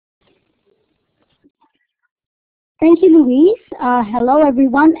Thank you, Louise. Hello,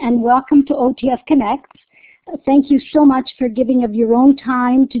 everyone, and welcome to OTF Connect. Thank you so much for giving of your own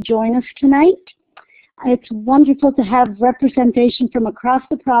time to join us tonight. It's wonderful to have representation from across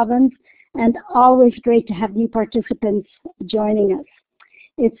the province, and always great to have new participants joining us.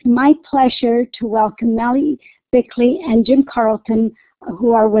 It's my pleasure to welcome Melly Bickley and Jim Carlton,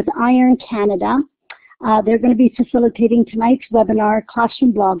 who are with iEARN Canada. They're going to be facilitating tonight's webinar,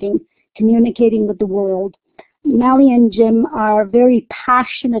 Classroom Blogging, Communicating with the World. Melly and Jim are very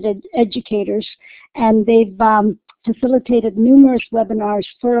passionate educators, and they've facilitated numerous webinars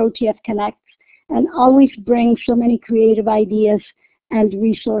for OTF Connect and always bring so many creative ideas and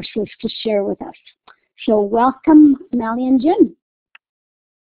resources to share with us. So welcome, Melly and Jim.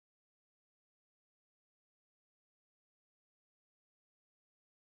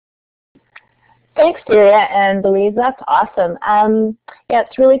 Thanks, Julia and Louise. That's awesome. Yeah,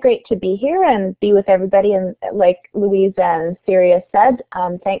 it's really great to be here and be with everybody. And like Louise and Syria said,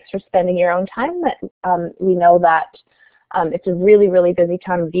 thanks for spending your own time. We know that it's a really, really busy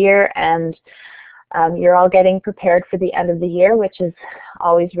time of year, and you're all getting prepared for the end of the year, which is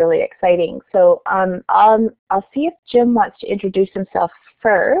always really exciting. So I'll see if Jim wants to introduce himself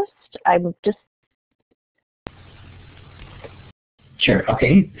first. I'm just Sure,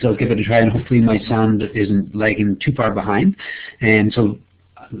 okay, so give it a try, and hopefully my sound isn't lagging too far behind. And so,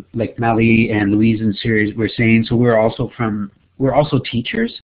 like Melly and Louise and Siri were saying, so we're also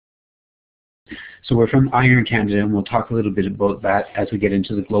teachers. So we're from iEARN Canada, and we'll talk a little bit about that as we get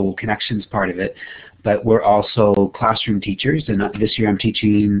into the global connections part of it. But we're also classroom teachers, and this year I'm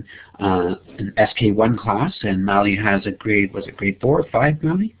teaching an SK1 class, and Melly has a grade, was it grade 4 or 5,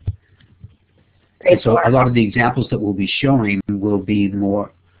 Melly? And so a lot of the examples that we'll be showing will be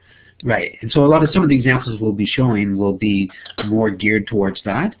more, right, and so some of the examples we'll be showing will be more geared towards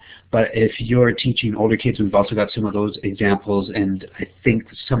that. But if you're teaching older kids, we've also got some of those examples, and I think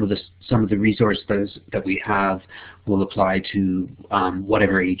some of the resources that we have will apply to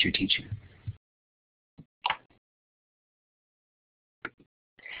whatever age you're teaching.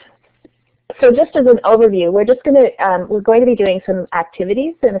 So just as an overview, we're going to be doing some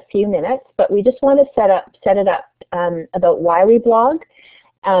activities in a few minutes, but we just want to set it up about why we blog,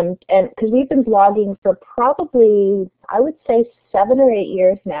 and because we've been blogging for probably, I would say, 7 or 8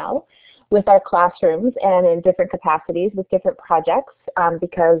 years now with our classrooms and in different capacities with different projects,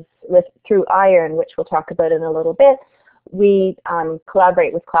 because through iEARN, which we'll talk about in a little bit, we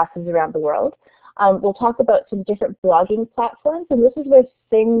collaborate with classes around the world. We'll talk about some different blogging platforms, and this is where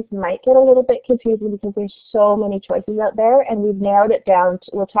things might get a little bit confusing because there's so many choices out there, and we've narrowed it down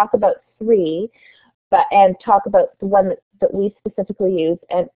to, we'll talk about 3, and talk about the one that we specifically use,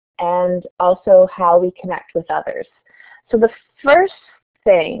 and also how we connect with others. So the first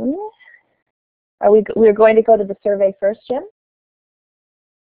thing, we're going to go to the survey first, Jim?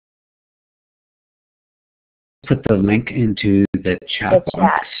 Put the link into the chat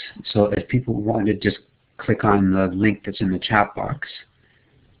box. So if people want to just click on the link that's in the chat box.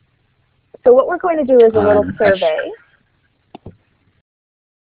 So what we're going to do is a little survey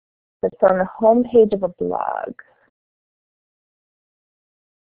that's on the home page of a blog.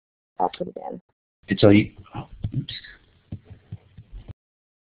 I'll put it in. It's all you, oops.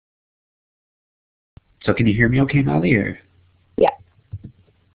 So can you hear me okay, Molly? Or? Yeah.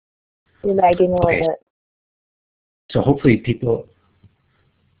 You're lagging a little bit. So hopefully people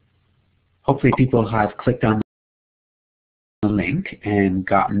have clicked on the link and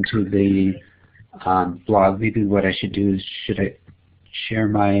gotten to the blog. Maybe what I should do is, should I share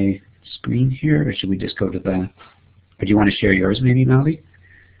my screen here, or should we just go to the, or do you want to share yours maybe, Melly,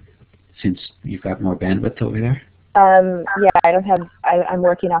 since you've got more bandwidth over there? Yeah, I don't have, I'm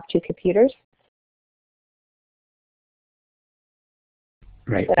working off 2 computers.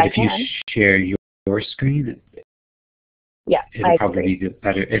 Right, but if you share your screen, yeah, it'll probably be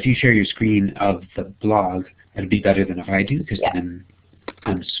better. If you share your screen of the blog, it'll be better than if I do, because then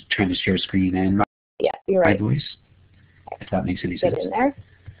I'm trying to share screen and my voice, if that makes any sense. Get in there.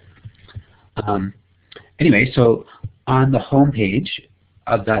 Anyway, so on the home page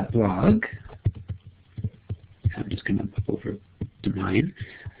of that blog, I'm just going to pop over to mine.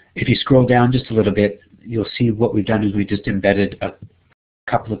 If you scroll down just a little bit, you'll see what we've done is we just embedded a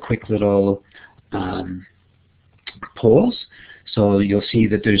couple of quick little polls. So you'll see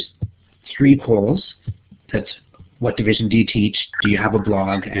that there's 3 polls. That's what division do you teach, do you have a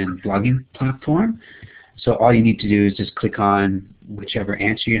blog, and blogging platform. So all you need to do is just click on whichever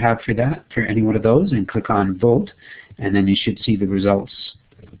answer you have for that, for any one of those, and click on vote, and then you should see the results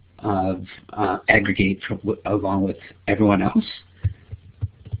of aggregate along with everyone else.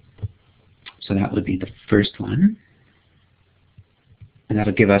 So that would be the first one. And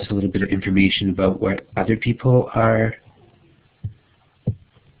that'll give us a little bit of information about where other people are,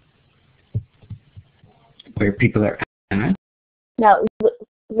 at. Now,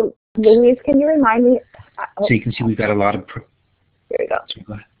 Louise, can you remind me? So you can see we've got a lot of... Here we go. Sorry,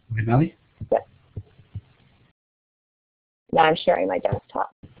 go ahead, Melly. Yep. Now I'm sharing my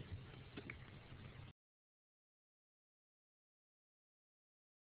desktop.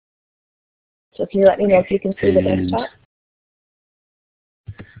 So can you let me know if you can see the desktop?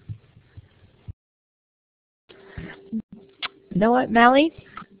 You know what, Mally?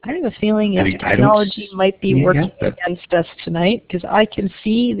 I have a feeling technology might be working against us tonight, because I can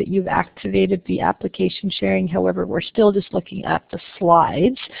see that you've activated the application sharing. However, we're still just looking at the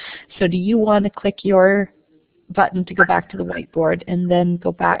slides. So do you want to click your button to go back to the whiteboard and then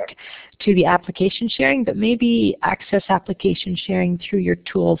go back to the application sharing, but maybe access application sharing through your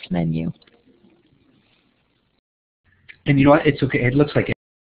tools menu? And you know what? It's okay. It looks like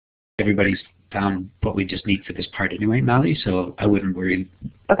everybody's found what we just need for this part anyway, Mally, so I wouldn't worry.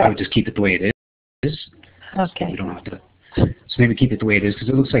 Okay. I would just keep it the way it is. Okay. So we don't have to. So maybe keep it the way it is, because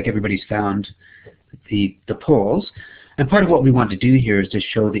it looks like everybody's found the polls. And part of what we want to do here is to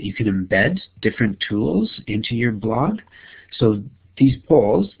show that you can embed different tools into your blog. So these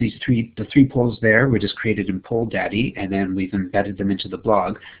polls, the three polls there were just created in Poll Daddy, and then we've embedded them into the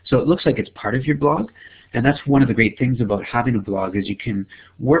blog. So it looks like it's part of your blog. And that's one of the great things about having a blog, is you can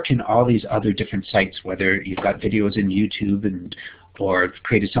work in all these other different sites, whether you've got videos in YouTube or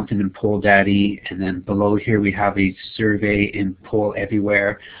created something in Poll Daddy, and then below here we have a survey in Poll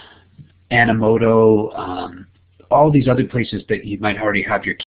Everywhere, Animoto, all these other places that you might already have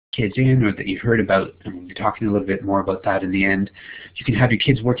your kids in or that you've heard about, and we'll be talking a little bit more about that in the end. You can have your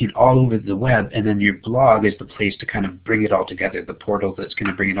kids working all over the web, and then your blog is the place to kind of bring it all together, the portal that's going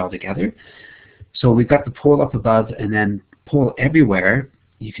to bring it all together. So we've got the poll up above, and then Poll Everywhere.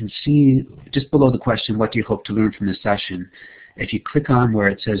 You can see just below the question, what do you hope to learn from this session? If you click on where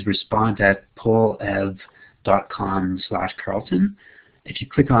it says respond at pollev.com/Carlton, if you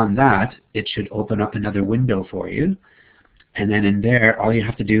click on that, it should open up another window for you. And then in there, all you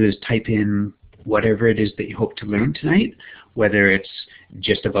have to do is type in whatever it is that you hope to learn tonight, whether it's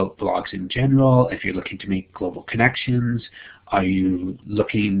just about blogs in general, if you're looking to make global connections, are you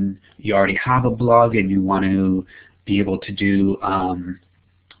looking, you already have a blog and you want to be able to do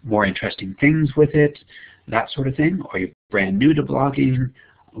more interesting things with it, that sort of thing, or you're brand new to blogging,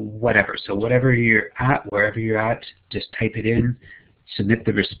 whatever. So whatever you're at, wherever you're at, just type it in, submit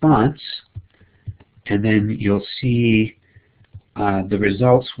the response, and then you'll see the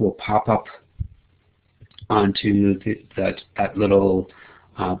results will pop up onto that little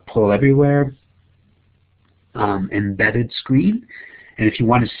Poll Everywhere embedded screen. And if you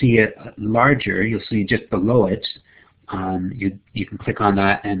want to see it larger, you'll see just below it, you can click on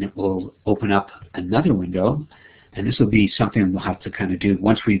that and it will open up another window. And this will be something we'll have to kind of do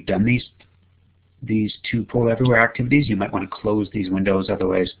once we've done these two Poll Everywhere activities. You might want to close these windows,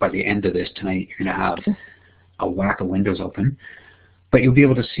 otherwise by the end of this tonight you're going to have a whack of windows open. But you'll be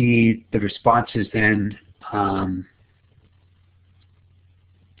able to see the responses then, so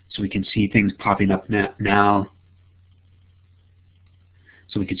we can see things popping up now.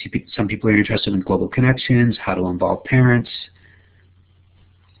 So we can see some people are interested in global connections, how to involve parents,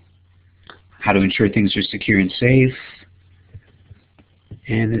 how to ensure things are secure and safe,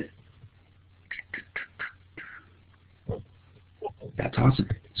 and that's awesome.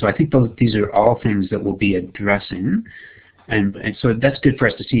 So I think these are all things that we'll be addressing. And so that's good for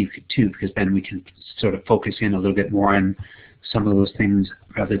us to see too, because then we can sort of focus in a little bit more on some of those things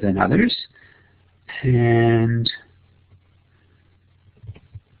rather than others. And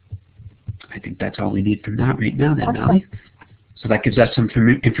I think that's all we need from that right now then, Melly. So that gives us some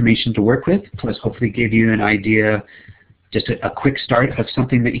information to work with, plus hopefully give you an idea, just a quick start of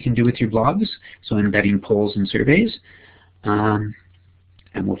something that you can do with your blogs, so embedding polls and surveys. And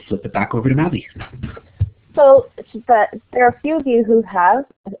we'll flip it back over to Melly. So there are a few of you who have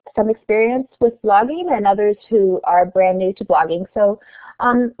some experience with blogging and others who are brand new to blogging. So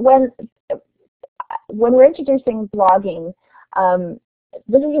when we're introducing blogging,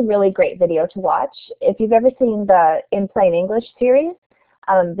 this is a really great video to watch. If you've ever seen the In Plain English series,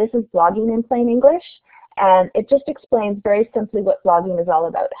 this is blogging in plain English, and it just explains very simply what blogging is all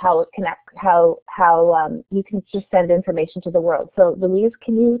about, how it connects, how you can just send information to the world. So Louise,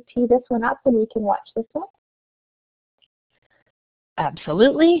 can you tee this one up and we can watch this one?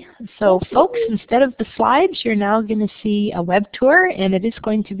 Absolutely. So folks, instead of the slides, you're now going to see a web tour, and it is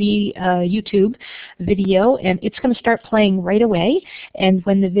going to be a YouTube video, and it's going to start playing right away. And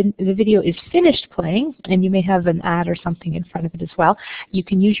when the video is finished playing, and you may have an ad or something in front of it as well, you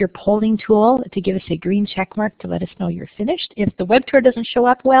can use your polling tool to give us a green check mark to let us know you're finished. If the web tour doesn't show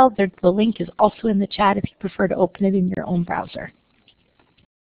up well, the link is also in the chat if you prefer to open it in your own browser.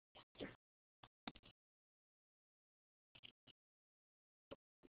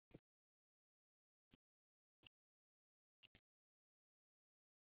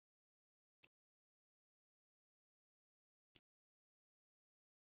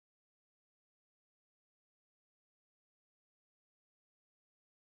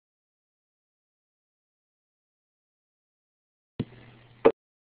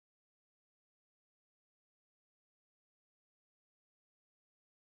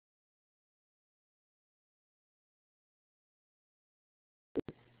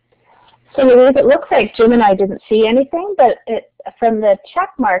 So Louise, it looks like Jim and I didn't see anything, but from the check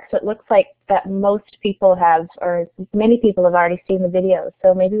marks, it looks like that most people have, or many people have already seen the video.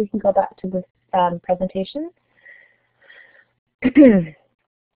 So maybe we can go back to this presentation.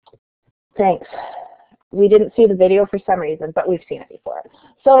 Thanks. We didn't see the video for some reason, but we've seen it before.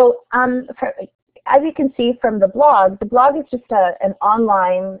 So as you can see from the blog is just an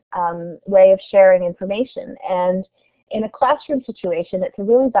online way of sharing information. And in a classroom situation, it's a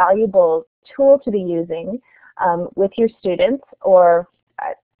really valuable tool to be using with your students, or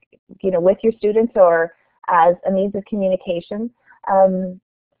as a means of communication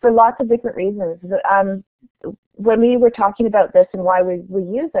for lots of different reasons. When we were talking about this and why we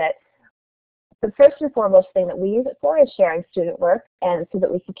use it, the first and foremost thing that we use it for is sharing student work, and so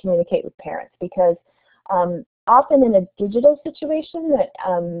that we can communicate with parents. Because often in a digital situation, that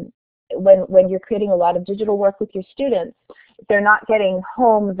when you're creating a lot of digital work with your students, they're not getting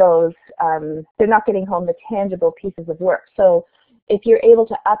home the tangible pieces of work. So if you're able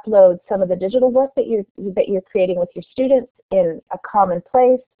to upload some of the digital work that you're creating with your students in a common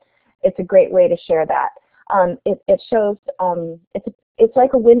place, it's a great way to share that. It shows it's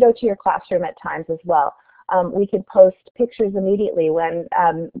like a window to your classroom at times as well. We can post pictures immediately when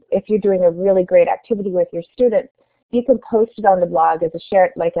if you're doing a really great activity with your students. You can post it on the blog as a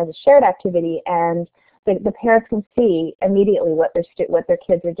shared activity, and the parents can see immediately what their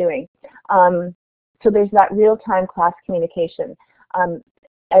kids are doing. So there's that real-time class communication.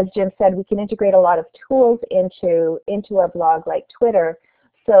 As Jim said, we can integrate a lot of tools into our blog, like Twitter.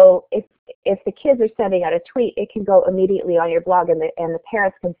 So if the kids are sending out a tweet, it can go immediately on your blog, and the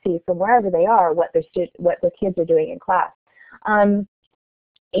parents can see from wherever they are what their kids are doing in class.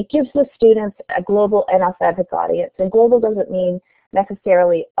 It gives the students a global and authentic audience, and global doesn't mean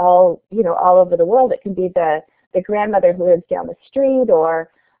necessarily all over the world. It can be the grandmother who lives down the street, or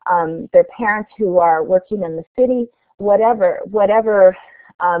their parents who are working in the city. Whatever.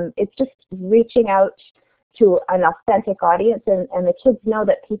 It's just reaching out to an authentic audience, and the kids know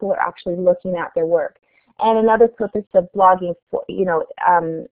that people are actually looking at their work. And another purpose of blogging,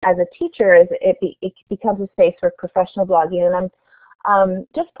 as a teacher, is it becomes a space for professional blogging. And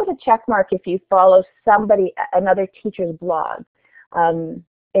just put a check mark if you follow another teacher's blog.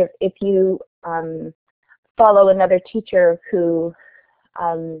 If you follow another teacher who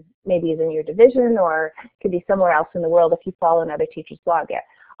maybe is in your division, or could be somewhere else in the world, if you follow another teacher's blog.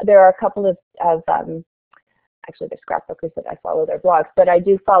 There are a couple of actually the scrapbookers that I follow their blogs, but I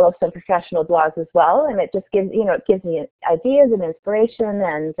do follow some professional blogs as well, and it just gives me ideas and inspiration,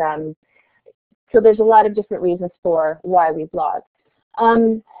 and so there's a lot of different reasons for why we blog.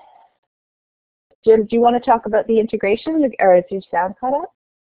 Jim, do you want to talk about the integration, or is your sound cut up?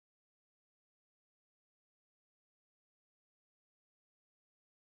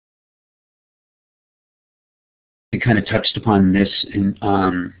 We kind of touched upon this in,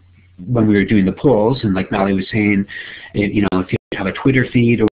 when we were doing the polls, and like Mally was saying, if you have a Twitter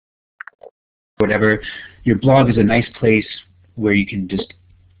feed or whatever, your blog is a nice place where you can just,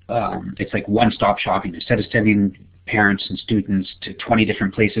 it's like one-stop shopping. Instead of sending parents and students to 20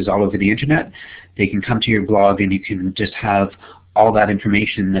 different places all over the internet, they can come to your blog, and you can just have all that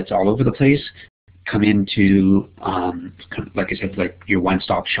information that's all over the place come into, like I said, like your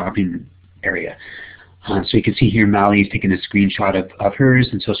one-stop shopping area. So you can see here Mally's taking a screenshot of hers,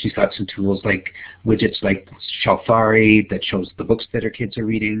 and so she's got some tools like widgets like Shelfari that shows the books that her kids are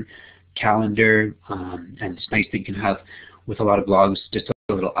reading, calendar, and it's nice that you can have, with a lot of blogs, just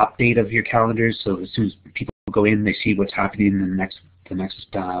a little update of your calendars, so as soon as people go in, they see what's happening in the next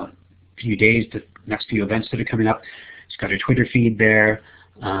few days, the next few events that are coming up. She's got her Twitter feed there.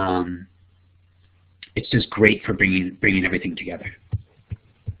 It's just great for bringing everything together.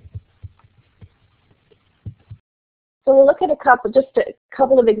 So we'll look at just a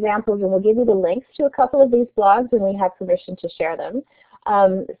couple of examples, and we'll give you the links to a couple of these blogs, and we have permission to share them.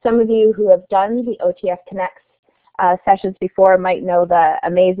 Some of you who have done the OTF Connects sessions before might know the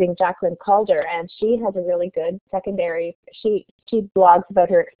amazing Jacqueline Calder, and she has a really good secondary. She blogs about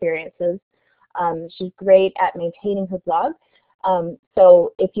her experiences. She's great at maintaining her blog.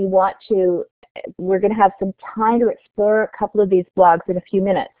 So if you want to, we're going to have some time to explore a couple of these blogs in a few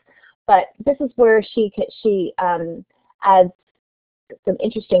minutes. But this is where she adds some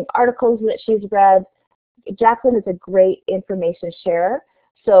interesting articles that she's read. Jacqueline is a great information sharer.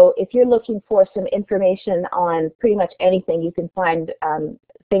 So if you're looking for some information on pretty much anything, you can find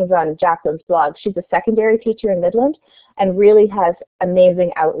things on Jacqueline's blog. She's a secondary teacher in Midland and really has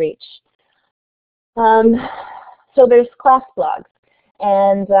amazing outreach. So there's class blogs,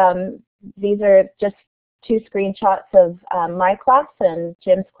 and these are just 2 screenshots of my class and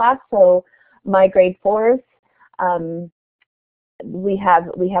Jim's class. So my grade 4s, we have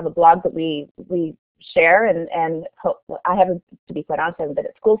a blog that we share, and I haven't, to be quite honest, I haven't been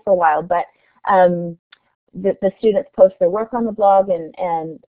at school for a while, but the students post their work on the blog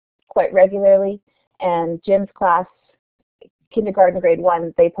and quite regularly. And Jim's class, kindergarten grade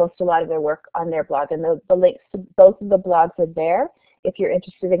 1, they post a lot of their work on their blog, and the links to both of the blogs are there if you're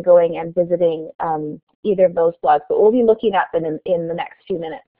interested in going and visiting either of those blogs. But we'll be looking at them in the next few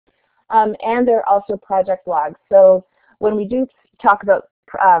minutes. And there are also project blogs. So when we do talk about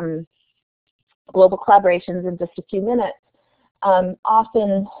global collaborations in just a few minutes,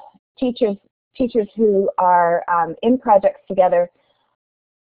 often teachers who are in projects together,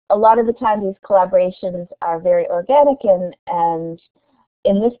 a lot of the time these collaborations are very organic, and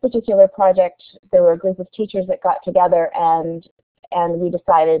in this particular project there were a group of teachers that got together and we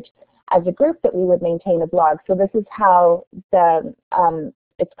decided as a group that we would maintain a blog. So this is how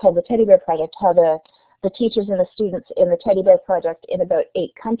it's called the Teddy Bear Project, how the teachers and the students in the Teddy Bear Project in about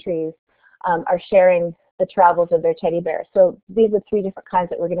 8 countries are sharing the travels of their teddy bear. So these are 3 different kinds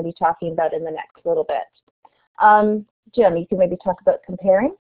that we're going to be talking about in the next little bit. Jim, you can maybe talk about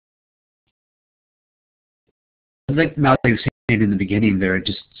comparing. Like Mallory was saying in the beginning, there are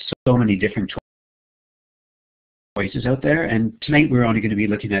just so many different choices out there, and tonight we're only going to be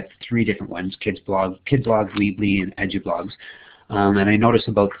looking at 3 different ones: Kidblog, Weebly, and EduBlogs. And I notice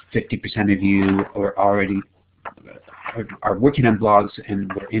about 50% of you are already working on blogs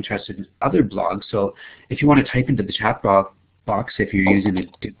and we're interested in other blogs. So if you want to type into the chat box, if you're using a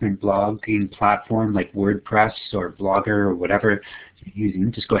different blogging platform like WordPress or Blogger or whatever you're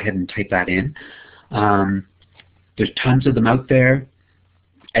using, just go ahead and type that in. There's tons of them out there.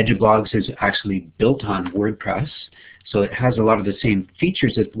 EduBlogs is actually built on WordPress, so it has a lot of the same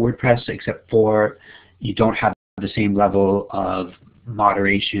features as WordPress, except for you don't have the same level of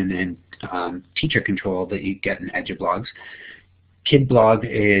moderation and teacher control that you get in EduBlogs. Kidblog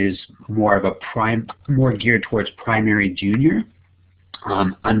is more of more geared towards primary junior.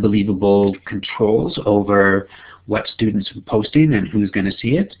 Unbelievable controls over what students are posting and who's going to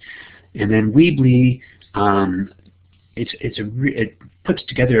see it. And then Weebly, it puts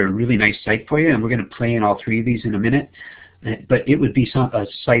together a really nice site for you, and we're going to play in all 3 of these in a minute. But it would be a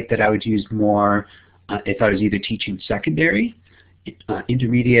site that I would use more if I was either teaching secondary,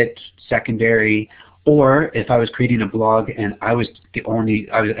 intermediate, secondary, or if I was creating a blog and I was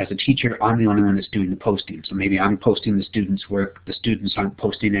as a teacher, I'm the only one that's doing the posting. So maybe I'm posting the students' work, the students aren't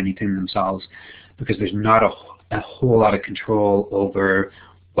posting anything themselves, because there's not a whole lot of control over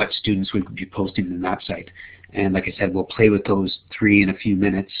what students would be posting in that site. And like I said, we'll play with those 3 in a few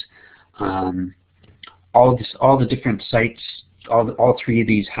minutes. All the different sites, all 3 of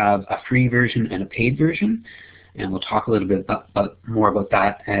these have a free version and a paid version, and we'll talk a little bit more about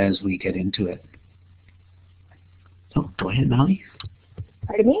that as we get into it. So go ahead, Molly.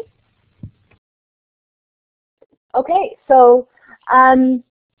 Pardon me? Okay, so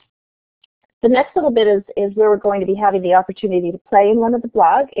the next little bit is where we're going to be having the opportunity to play in one of the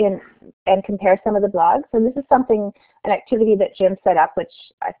blogs and compare some of the blogs. And this is an activity that Jim set up, which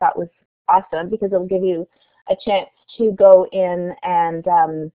I thought was awesome because it will give you a chance to go in and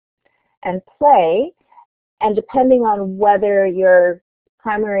play. And depending on whether you're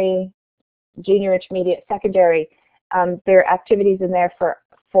primary, junior, intermediate, secondary, there are activities in there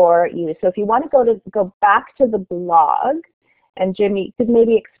for you. So if you want to go back to the blog, and Jim, you could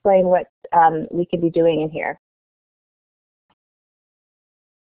maybe explain what we could be doing in here.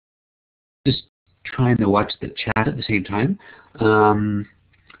 Just trying to watch the chat at the same time,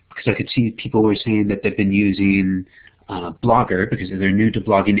 because I could see people were saying that they've been using Blogger because they're new to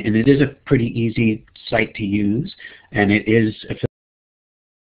blogging, and it is a pretty easy site to use, and it is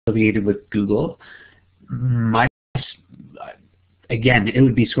affiliated with Google. My again, it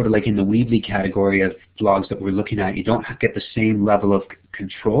would be sort of like in the Weebly category of blogs that we're looking at. You don't get the same level of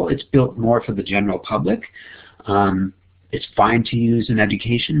control. It's built more for the general public. It's fine to use in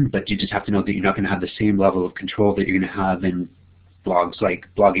education, but you just have to know that you're not going to have the same level of control that you're going to have in blogs like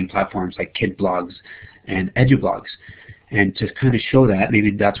blogging platforms like kid blogs and edublogs. And to kind of show that,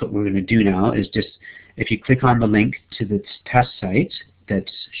 maybe that's what we're going to do now, is just if you click on the link to this test site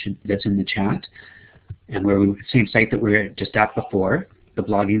that's in the chat, and same site that we were just at before, the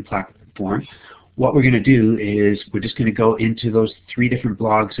blogging platform, what we're going to do is we're just going to go into those 3 different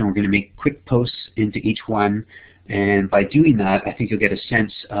blogs, and we're going to make quick posts into each one. And by doing that, I think you'll get a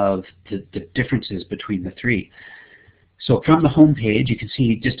sense of the differences between the 3. So from the home page, you can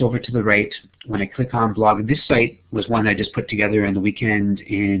see just over to the right, when I click on blog, this site was one I just put together in the weekend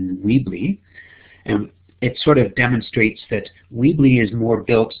in Weebly. And it sort of demonstrates that Weebly is more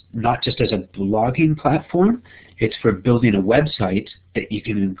built not just as a blogging platform, it's for building a website that you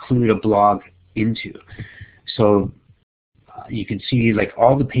can include a blog into. So you can see like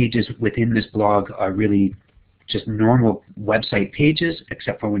all the pages within this blog are really just normal website pages,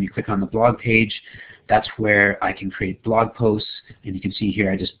 except for when you click on the blog page, that's where I can create blog posts. And you can see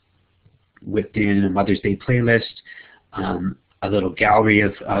here I just whipped in a Mother's Day playlist, a little gallery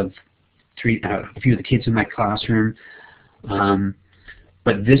of a few of the kids in my classroom.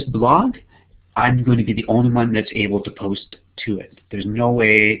 But this blog, I'm going to be the only one that's able to post to it. There's no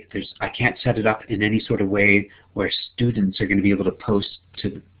way, I can't set it up in any sort of way where students are going to be able to post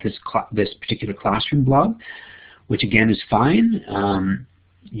to this particular classroom blog, which again is fine.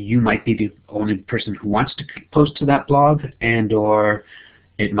 You might be the only person who wants to post to that blog, and or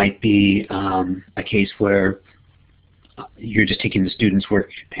it might be a case where you're just taking the students'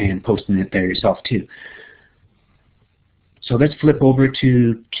 work and posting it there yourself too. So let's flip over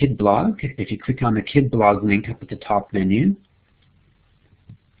to Kid Blog. If you click on the Kid Blog link up at the top menu,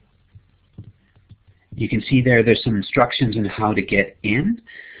 you can see there's some instructions on how to get in.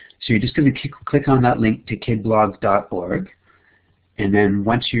 So you're just going to click on that link to kidblog.org, and then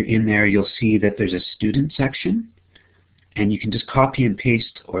once you're in there, you'll see that there's a student section, and you can just copy and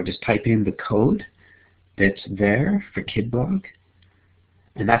paste or just type in the code that's there for Kid Blog,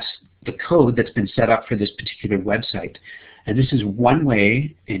 and that's the code that's been set up for this particular website. And this is one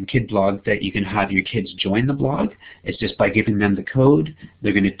way in Kid Blog that you can have your kids join the blog. It's just by giving them the code.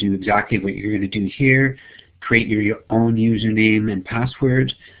 They're going to do exactly what you're going to do here, create your own username and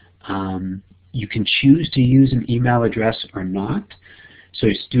password. You can choose to use an email address or not,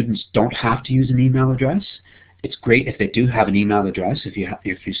 so students don't have to use an email address. It's great if they do have an email address, if your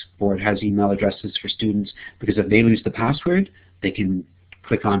board has email addresses for students, because if they lose the password, they can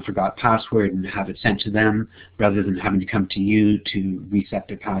click on Forgot Password and have it sent to them rather than having to come to you to reset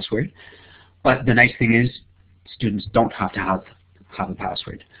their password. But the nice thing is students don't have to have a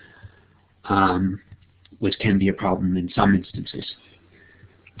password, which can be a problem in some instances.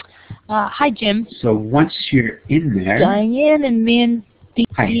 Hi, Jim. So once you're in there, Diane and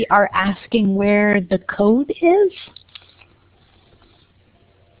Mandy are asking where the code is.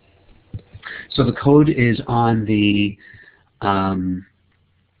 So the code is on the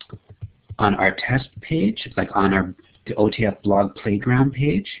on our test page, like on the OTF blog playground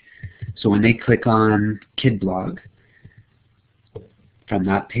page. So when they click on Kid Blog from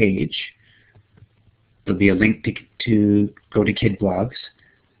that page, there'll be a link to go to Kid Blogs.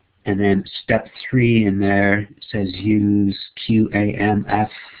 And then step 3 in there says use QAMFCQS.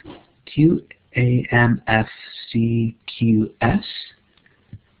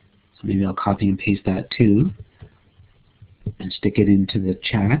 So maybe I'll copy and paste that too and stick it into the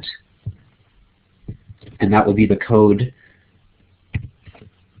chat. And that will be the code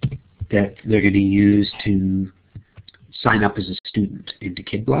that they're going to use to sign up as a student into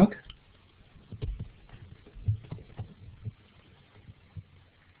Kid Blog.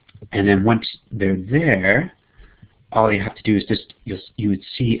 And then once they're there, all you have to do is just, you would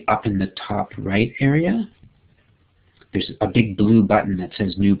see up in the top right area, there's a big blue button that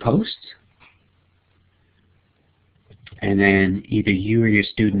says New Posts. And then either you or your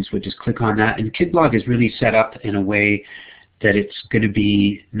students would just click on that. And Kid Blog is really set up in a way that it's going to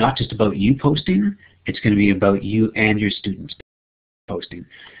be not just about you posting, it's going to be about you and your students posting.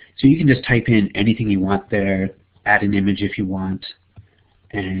 So you can just type in anything you want there, add an image if you want,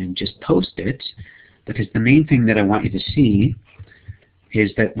 and just post it, because the main thing that I want you to see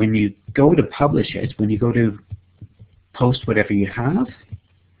is that when you go to publish it, when you go to post whatever you have,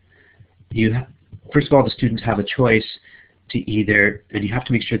 first of all, the students have a choice to either, and you have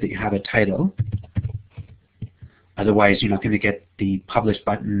to make sure that you have a title, otherwise you're not going to get the publish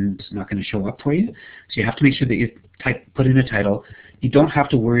button, it's not going to show up for you. So you have to make sure that you put in a title. You don't have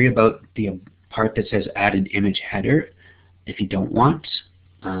to worry about the part that says add an image header if you don't want.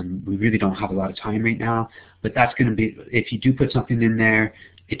 We really don't have a lot of time right now, but that's going to be, if you do put something in there,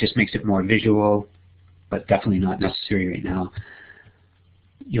 it just makes it more visual, but definitely not necessary right now.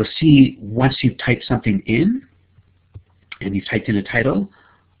 You'll see once you've typed something in, and you've typed in a title,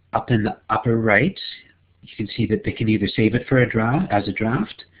 up in the upper right, you can see that they can either save it for as a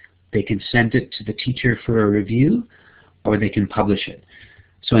draft, they can send it to the teacher for a review, or they can publish it.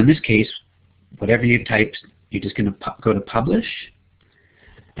 So in this case, whatever you've typed, you're just going to go to publish.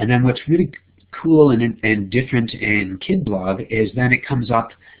 And then what's really cool and different in KidBlog is then it comes up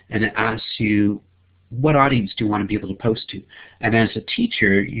and it asks you, what audience do you want to be able to post to? And as a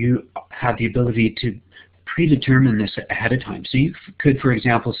teacher, you have the ability to predetermine this ahead of time. So you could, for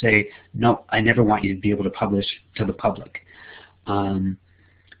example, say, no, I never want you to be able to publish to the public.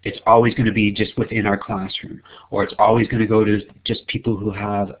 It's always going to be just within our classroom, or it's always going to go to just people who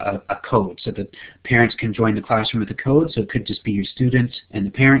have a code, so that parents can join the classroom with a code. So it could just be your students and the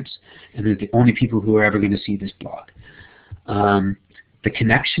parents, and they're the only people who are ever going to see this blog. The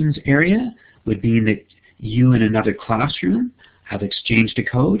connections area would mean that you and another classroom have exchanged a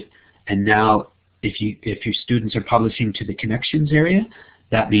code, and now if your students are publishing to the connections area,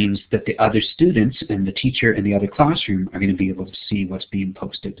 that means that the other students and the teacher in the other classroom are going to be able to see what's being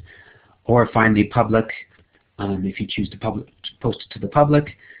posted. Or finally, public, if you choose to post it to the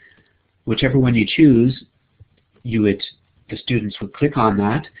public, whichever one you choose, the students would click on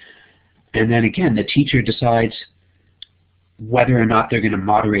that, and then again, the teacher decides whether or not they're going to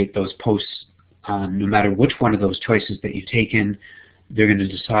moderate those posts. No matter which one of those choices that you've taken, they're going to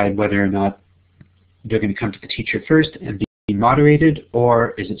decide whether or not they're going to come to the teacher first and be moderated,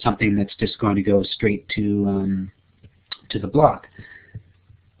 or is it something that's just going to go straight to the blog.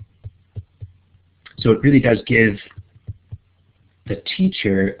 So it really does give the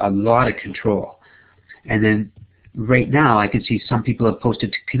teacher a lot of control. And then right now I can see some people have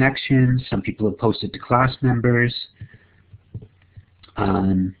posted to connections, some people have posted to class members.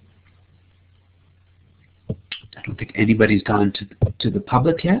 I don't think anybody's gone to the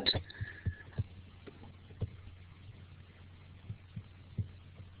public yet.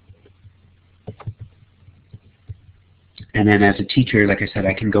 And then as a teacher, like I said,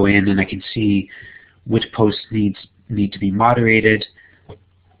 I can go in and I can see which posts need to be moderated,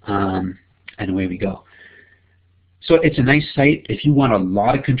 and away we go. So it's a nice site if you want a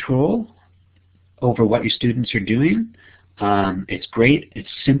lot of control over what your students are doing. It's great, it's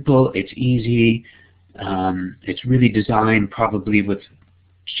simple, it's easy, it's really designed probably with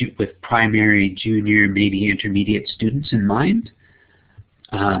primary, junior, maybe intermediate students in mind.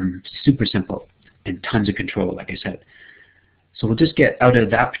 Super simple and tons of control, like I said. So we'll just get out of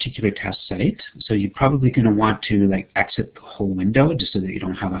that particular test site. So you're probably going to want to exit the whole window just so that you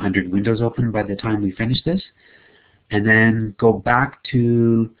don't have 100 windows open by the time we finish this. And then go back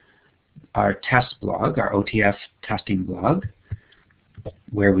to our test blog, our OTF testing blog,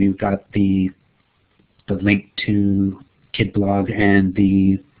 where we've got the link to KidBlog and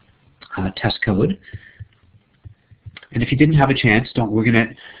the test code. And if you didn't have a chance,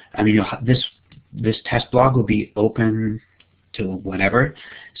 this test blog will be open till whenever,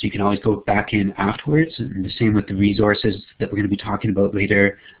 so you can always go back in afterwards. And the same with the resources that we're going to be talking about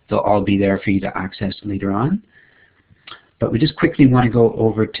later. They'll all be there for you to access later on. But we just quickly want to go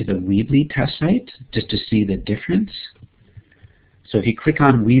over to the Weebly test site just to see the difference. So if you click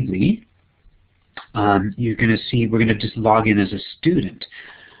on Weebly, you're going to see we're going to just log in as a student.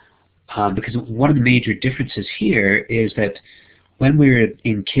 Because one of the major differences here is that when we were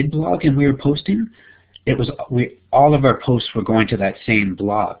in KidBlog and we were posting, all of our posts were going to that same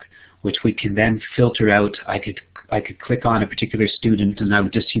blog, which we can then filter out. I could click on a particular student and I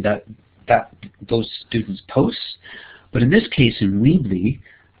would just see those students' posts. But in this case, in Weebly,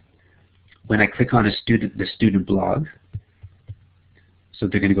 when I click on the student blog, so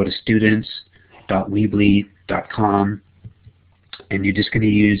they're going to go to students.weebly.com, and you're just going to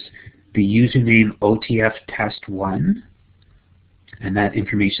use the username OTFTest1. And that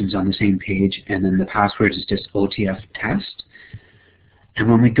information is on the same page, and then the password is just OTF test. And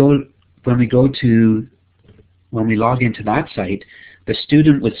when we log into that site, the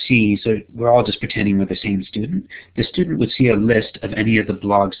student would see, so we're all just pretending we're the same student, the student would see a list of any of the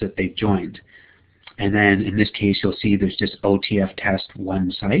blogs that they've joined. And then in this case you'll see there's just OTF test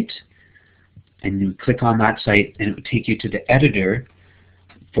 1 site, and you click on that site and it would take you to the editor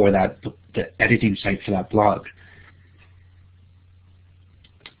for the editing site for that blog.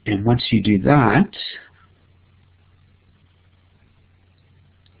 And once you do that,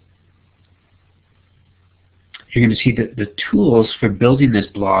 you're going to see that the tools for building this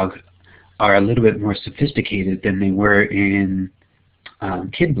blog are a little bit more sophisticated than they were in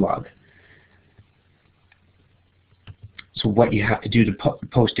KidBlog. So what you have to do to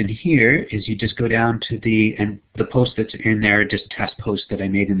post in here is you just go down to the post that's in there, just test post that I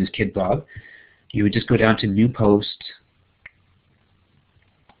made in this KidBlog. You would just go down to New Post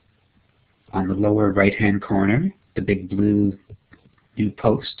on the lower right-hand corner, the big blue New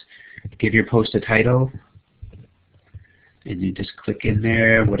Post. Give your post a title, and you just click in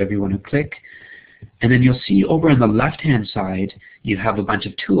there, whatever you want to click. And then you'll see over on the left-hand side, you have a bunch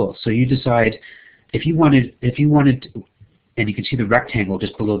of tools. So you decide if you wanted, and you can see the rectangle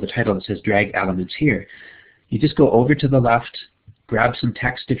just below the title that says drag elements here. You just go over to the left, grab some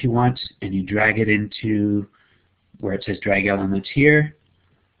text if you want, and you drag it into where it says drag elements here.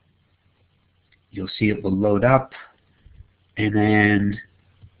 You'll see it will load up, and then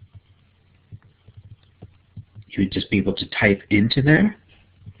you would just be able to type into there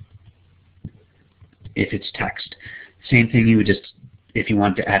if it's text. Same thing, you would just, if you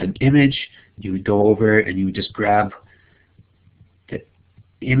want to add an image, you would go over and you would just grab the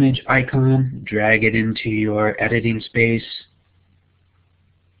image icon, drag it into your editing space,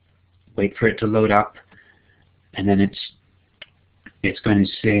 wait for it to load up, and then it's going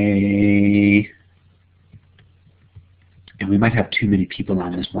to say, and we might have too many people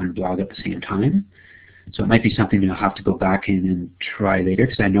on this one blog at the same time, so it might be something you'll have to go back in and try later,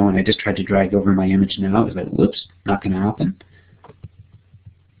 because I know when I just tried to drag over my image now, it was like, whoops, not going to happen.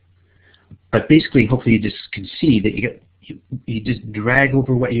 But basically, hopefully you just can see that you just drag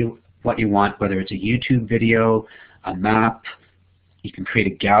over what you want, whether it's a YouTube video, a map. You can create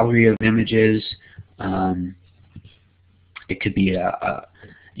a gallery of images. It could be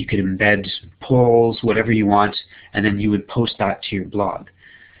you could embed polls, whatever you want, and then you would post that to your blog.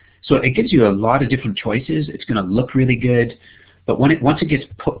 So it gives you a lot of different choices. It's going to look really good, but once it gets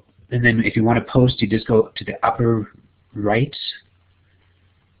put, and then if you want to post, you just go to the upper right,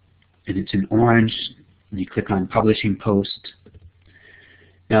 and it's in orange, and you click on Publishing Post.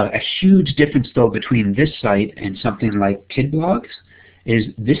 Now, a huge difference though between this site and something like KidBlogs is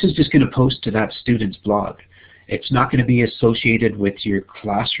this is just going to post to that student's blog. It's not going to be associated with your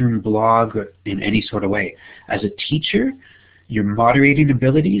classroom blog in any sort of way. As a teacher, your moderating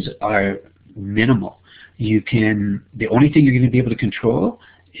abilities are minimal. The only thing you're going to be able to control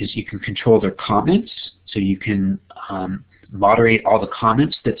is you can control their comments, so you can moderate all the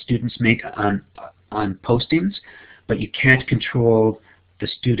comments that students make on postings, but you can't control the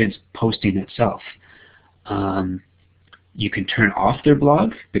students' posting itself. You can turn off their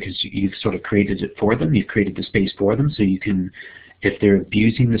blog because you've sort of created it for them. You've created the space for them, so you can, if they're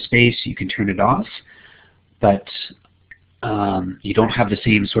abusing the space, you can turn it off. But you don't have the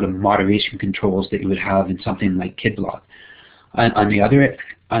same sort of moderation controls that you would have in something like KidBlog. On the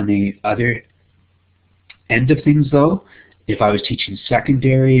other end of things, though, if I was teaching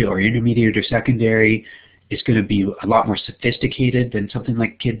secondary or intermediate or secondary, it's going to be a lot more sophisticated than something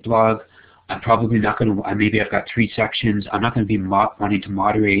like KidBlog. I'm probably not going to, maybe I've got 3 sections. I'm not going to be wanting to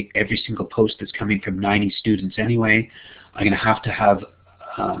moderate every single post that's coming from 90 students anyway. I'm going to have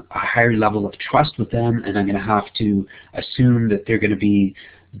a higher level of trust with them, and I'm going to have to assume that they're going to be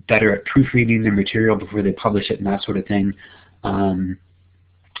better at proofreading their material before they publish it and that sort of thing,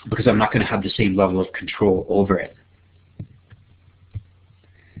 because I'm not going to have the same level of control over it.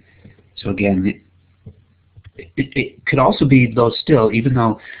 So again, it could also be, though, still, even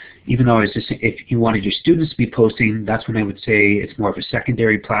though it's just, if you wanted your students to be posting, that's when I would say it's more of a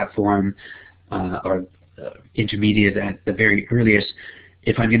secondary platform or intermediate at the very earliest.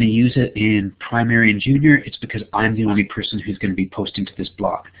 If I'm going to use it in primary and junior, it's because I'm the only person who's going to be posting to this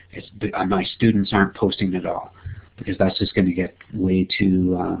blog. My students aren't posting at all, because that's just going to get way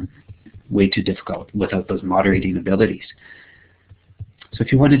too difficult without those moderating abilities. So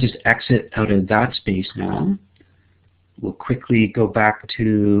if you want to just exit out of that space now, we'll quickly go back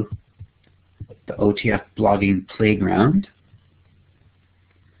to the OTF blogging playground,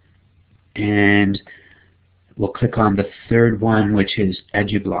 and we'll click on the third one, which is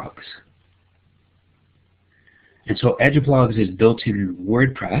EduBlogs. And so EduBlogs is built in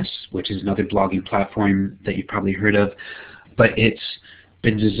WordPress, which is another blogging platform that you've probably heard of, but it's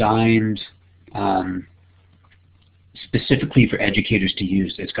been designed specifically for educators to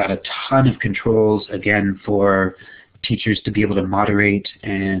use. It's got a ton of controls, again, for teachers to be able to moderate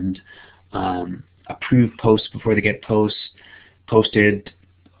and approve posts before they get posted.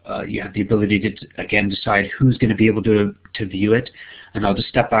 You have the ability to, again, decide who's going to be able to view it. And I'll just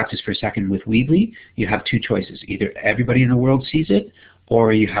step back just for a second. With Weebly, you have 2 choices. Either everybody in the world sees it,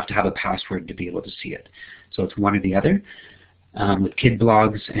 or you have to have a password to be able to see it. So it's one or the other. With kid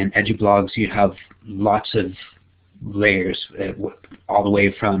blogs and edublogs, you have lots of layers, all the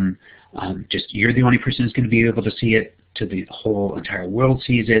way from just you're the only person who's going to be able to see it, to the whole entire world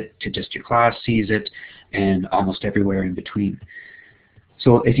sees it, to just your class sees it, and almost everywhere in between.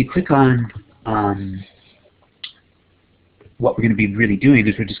 So if you click on what we're going to be really doing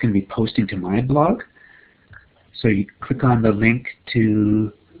is we're just going to be posting to my blog. So you click on the link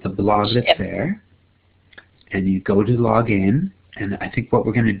to the blog that's there, and you go to log in, and I think what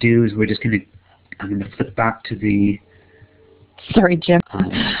we're going to do is I'm going to flip back to the Sorry, Jim.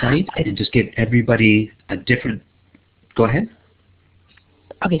 Site and just give everybody a different, go ahead.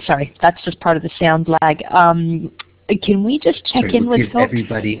 Okay, sorry, that's just part of the sound lag. Can we just check in with folks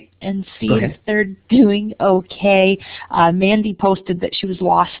everybody and see if they're doing okay? Mandy posted that she was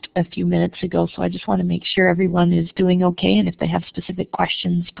lost a few minutes ago, so I just want to make sure everyone is doing okay and if they have specific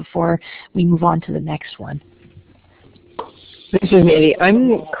questions before we move on to the next one. This is Mandy.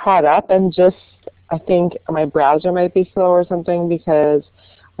 I'm caught up and just, I think my browser might be slow or something because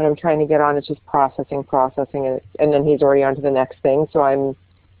when I'm trying to get on, it's just processing, and then he's already on to the next thing. So I'm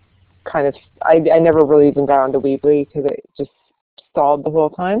kind of, I never really even got onto Weebly because it just stalled the whole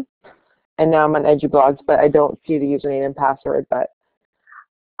time. And now I'm on edublogs, but I don't see the username and password. But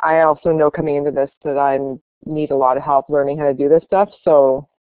I also know coming into this that I need a lot of help learning how to do this stuff. So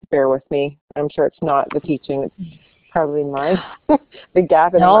bear with me. I'm sure it's not the teaching. It's probably mine. The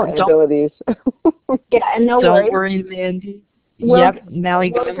gap in my abilities. Yeah, and don't worries. worry, Mandy. We'll Mallie,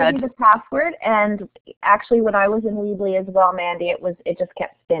 go ahead. Give you the password, and actually when I was in Weebly as well, Mandy, it just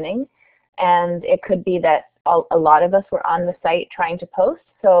kept spinning, and it could be that a lot of us were on the site trying to post,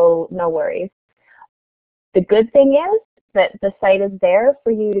 so no worries. The good thing is that the site is there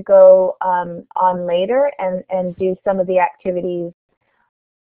for you to go on later and do some of the activities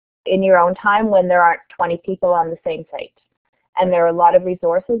in your own time when there aren't 20 people on the same site. And there are a lot of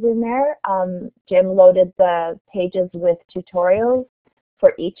resources in there. Jim loaded the pages with tutorials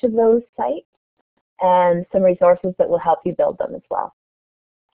for each of those sites and some resources that will help you build them as well.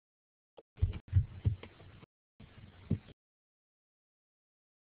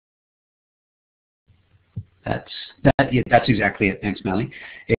 That's exactly it. Thanks, Melly.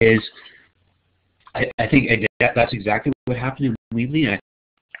 I think that's exactly what happened in Weebly. I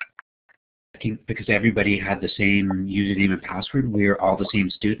think because everybody had the same username and password, we were all the same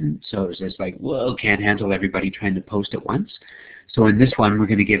student, so it was just like, whoa, can't handle everybody trying to post at once. So in this one, we're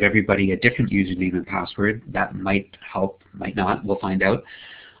going to give everybody a different username and password. That might help, might not, we'll find out.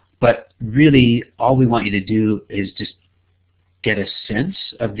 But really, all we want you to do is just get a sense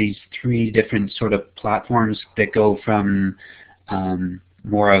of these three different sort of platforms that go from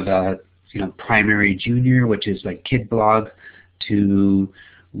more of a primary junior, which is like kid blog, to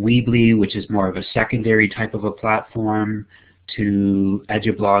Weebly, which is more of a secondary type of a platform, to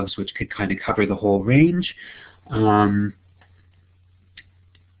edublogs, which could kind of cover the whole range. And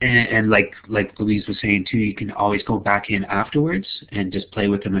like Louise was saying too, you can always go back in afterwards and just play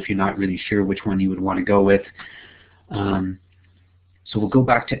with them if you're not really sure which one you would want to go with. So we'll go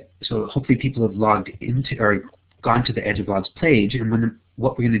back to, so hopefully people have logged into or gone to the edublogs page, and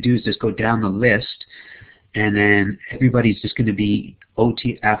what we're going to do is just go down the list, and then everybody's just going to be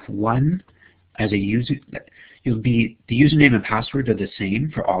OTF1 as a user. The username and password are the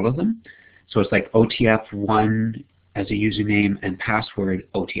same for all of them. So it's like OTF1 as a username and password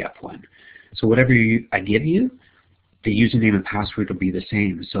OTF1. So whatever I give you, the username and password will be the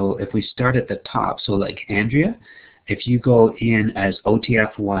same. So if we start at the top, so like Andrea, if you go in as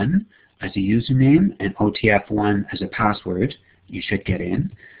OTF1 as a username and OTF1 as a password, you should get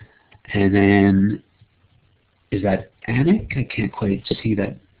in. And then, is that Anik? I can't quite see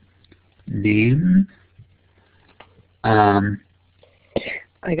that name. I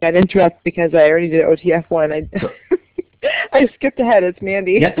got interrupted because I already did OTF1. I skipped ahead. It's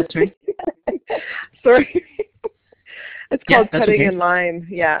Mandy. Yeah, that's right. Sorry. It's called cutting okay. in line.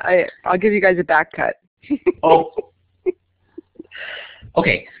 Yeah, I'll give you guys a back cut. Oh.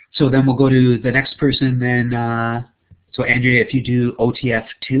 Okay, so then we'll go to the next person then. So Andrea, if you do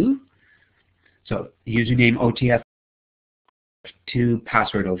OTF2, so username OTF2,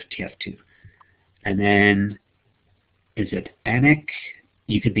 password OTF2. And then, is it Anik?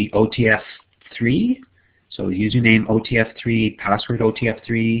 You could be OTF3, so username OTF3, password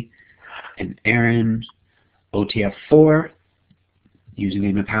OTF3, and Aaron OTF4,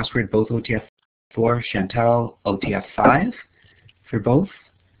 username and password both OTF4, Chantal OTF5 for both,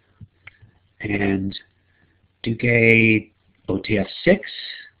 and Duque OTF6,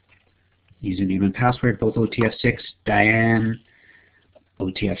 username and password both OTF6, Diane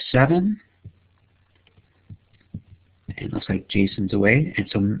OTF 7. And it looks like Jason's away. And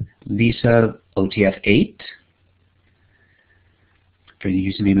so Lisa, OTF 8. For the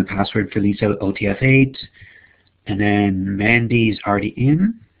username and password for Lisa, OTF 8. And then Mandy's already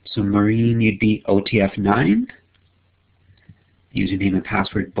in. So Maureen, you'd be OTF 9. Username and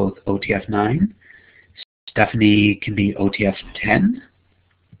password both OTF 9. Stephanie can be OTF 10.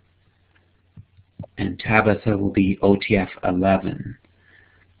 And Tabitha will be OTF 11.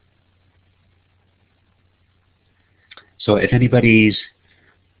 So if anybody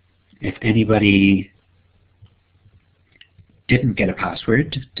didn't get a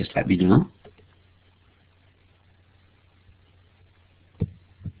password, just let me know.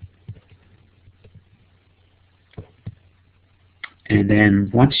 And then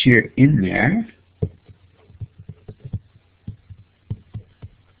once you're in there,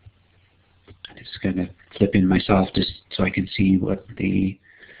 I'm just going to flip in myself just so I can see what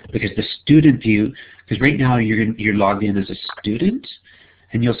because the student view, because right now you're logged in as a student,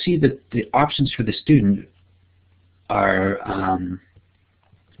 and you'll see that the options for the student are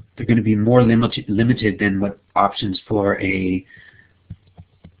they're going to be more limited than what options for a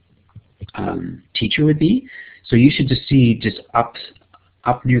teacher would be. So you should just see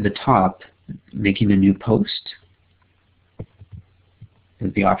up near the top, making a new post.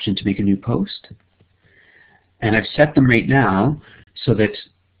 There's the option to make a new post. And I've set them right now so that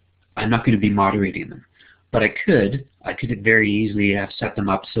I'm not going to be moderating them. But I could very easily have set them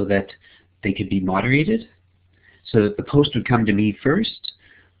up so that they could be moderated, so that the post would come to me first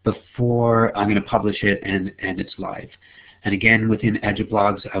before I'm going to publish it and it's live. And again, within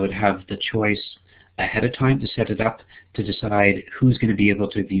EduBlogs, I would have the choice ahead of time to set it up to decide who's going to be able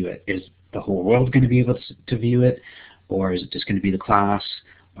to view it. Is the whole world going to be able to view it, or is it just going to be the class,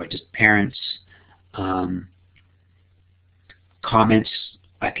 or just parents? Comments,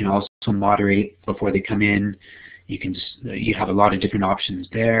 I can also moderate before they come in. You have a lot of different options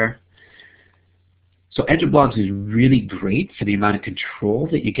there. So EduBlogs is really great for the amount of control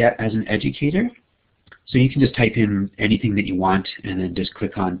that you get as an educator. So you can just type in anything that you want and then just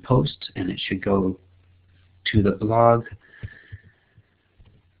click on post, and it should go to the blog.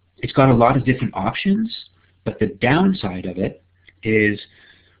 It's got a lot of different options, but the downside of it is,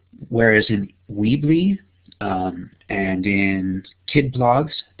 whereas in Weebly and in Kid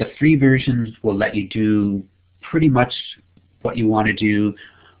Blogs, the free versions will let you do pretty much what you want to do.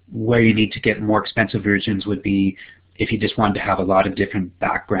 Where you need to get more expensive versions would be if you just wanted to have a lot of different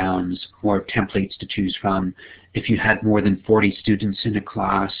backgrounds, more templates to choose from. If you had more than 40 students in a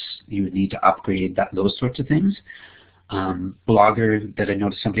class, you would need to upgrade those sorts of things. Blogger, that I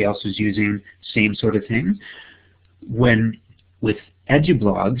noticed somebody else was using, same sort of thing. With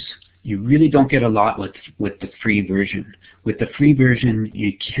EduBlogs, you really don't get a lot with the free version. With the free version,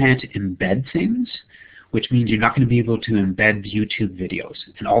 you can't embed things, which means you're not going to be able to embed YouTube videos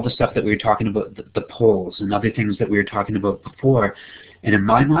and all the stuff that we were talking about, the polls and other things that we were talking about before. And in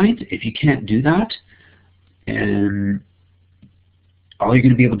my mind, if you can't do that, and all you're going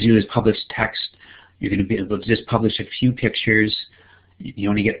to be able to do is publish text, you're going to be able to just publish a few pictures. You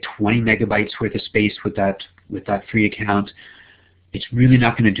only get 20 megabytes worth of space with that free account. It's really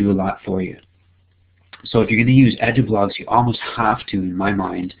not going to do a lot for you. So if you're going to use EduBlogs, you almost have to, in my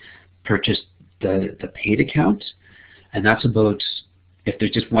mind, purchase the paid account, and that's about, if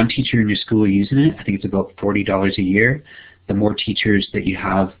there's just one teacher in your school using it, I think it's about $40 a year. The more teachers that you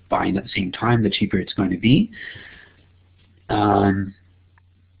have buying at the same time, the cheaper it's going to be. But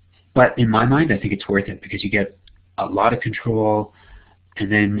in my mind, I think it's worth it because you get a lot of control,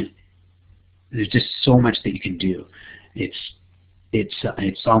 and then there's just so much that you can do. It's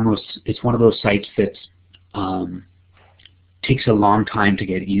one of those sites that takes a long time to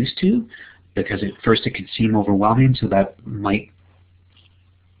get used to, because at first it can seem overwhelming, so that might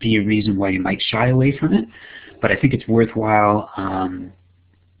be a reason why you might shy away from it. But I think it's worthwhile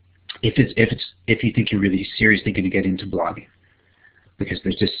if you think you're really seriously going to get into blogging, because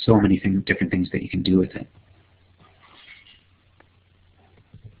there's just so many different things that you can do with it.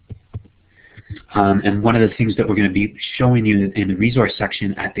 And one of the things that we're going to be showing you in the resource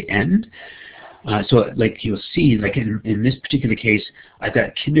section at the end, so like you'll see, like in this particular case, I've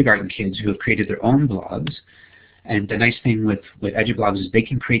got kindergarten kids who have created their own blogs. And the nice thing with EduBlogs is they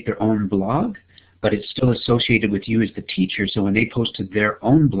can create their own blog, but it's still associated with you as the teacher. So when they post to their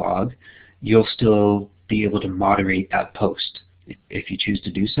own blog, you'll still be able to moderate that post if you choose to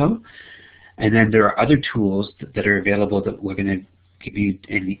do so. And then there are other tools that are available that we're going to give you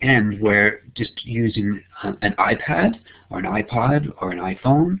in the end, where just using an iPad or an iPod or an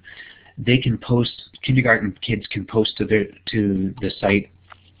iPhone they can post, kindergarten kids can post to the site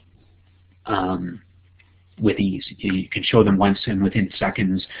with ease. You can show them once and within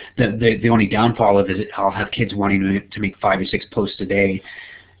seconds. The only downfall of it is I'll have kids wanting to make 5 or 6 posts a day,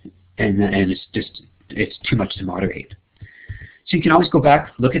 and it's too much to moderate. So you can always go back,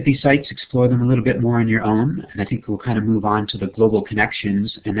 look at these sites, explore them a little bit more on your own, and I think we'll kind of move on to the global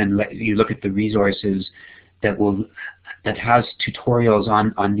connections, and then let you look at the resources that has tutorials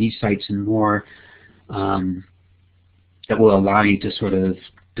on these sites and more that will allow you to sort of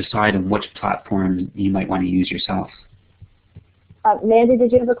decide on which platform you might want to use yourself. Mandy,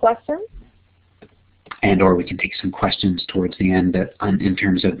 did you have a question? And or we can take some questions towards the end in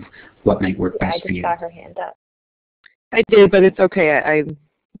terms of what might work best for you. I just saw her hand up. I did, but it's okay. I'm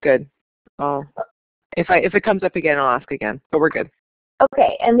good. If it comes up again, I'll ask again. But we're good.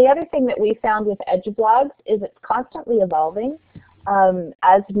 Okay, and the other thing that we found with EduBlogs is it's constantly evolving.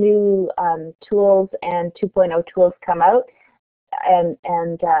 As new tools and 2.0 tools come out, and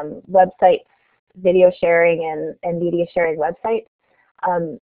websites, video sharing and media sharing websites,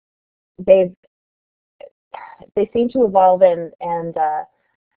 they seem to evolve and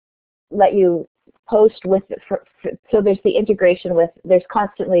let you post with so there's the integration with, there's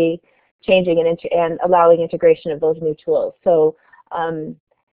constantly changing and allowing integration of those new tools. So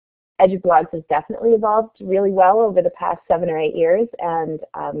EduBlogs has definitely evolved really well over the past 7 or 8 years, and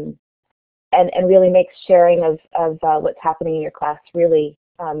really makes sharing of what's happening in your class really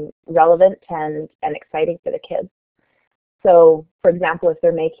relevant and exciting for the kids. So, for example, if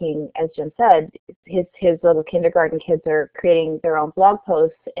they're making, as Jim said, his little kindergarten kids are creating their own blog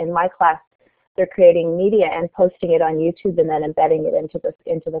posts. In my class, they're creating media and posting it on YouTube and then embedding it into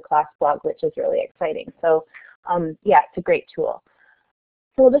the class blog, which is really exciting. So, yeah, it's a great tool.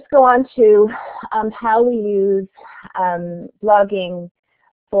 So we'll just go on to how we use blogging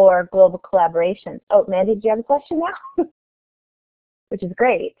for global collaboration. Oh, Mandy, do you have a question now? Which is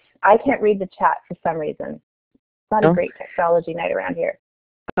great. I can't read the chat for some reason. It's not a great technology night around here.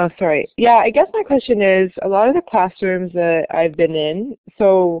 Oh, sorry. Yeah, I guess my question is, a lot of the classrooms that I've been in,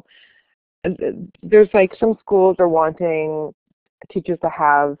 so there's like some schools are wanting teachers to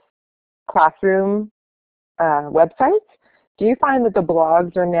have classroom websites. Do you find that the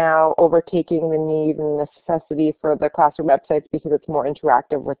blogs are now overtaking the need and necessity for the classroom websites because it's more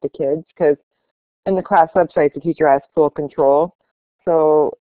interactive with the kids? Because in the class websites, the teacher has full control.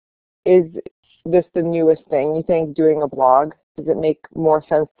 So is this the newest thing, you think, doing a blog? Does it make more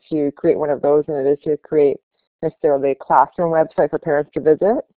sense to create one of those than it is to create necessarily a classroom website for parents to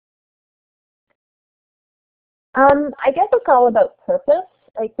visit? I guess it's all about purpose.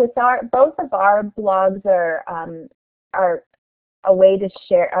 Like with both of our blogs are a way to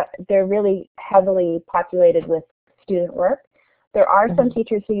share. They're really heavily populated with student work. There are some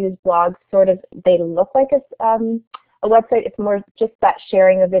teachers who use blogs. Sort of, they look like a website. It's more just that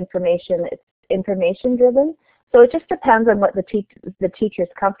sharing of information. It's information driven. So it just depends on what the teacher's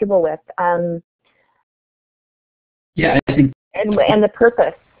comfortable with. Yeah, I think. And the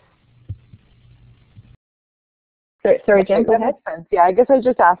purpose. Sorry, Jen, go ahead. Yeah, I guess I was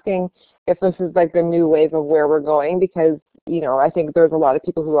just asking if this is like the new wave of where we're going, because, you know, I think there's a lot of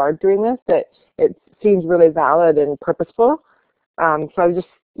people who are doing this, that it seems really valid and purposeful. So I was just,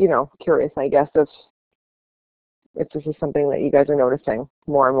 you know, curious, I guess, if this is something that you guys are noticing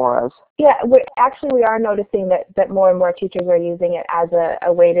more and more of. Yeah, we are noticing that more and more teachers are using it as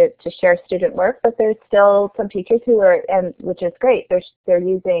a way to share student work, but there's still some teachers who are, and which is great, they're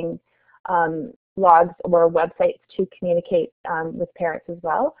using blogs or websites to communicate with parents as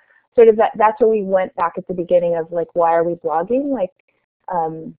well. Sort of that's where we went back at the beginning of, like, why are we blogging? Like,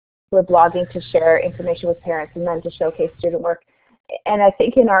 we're blogging to share information with parents and then to showcase student work. And I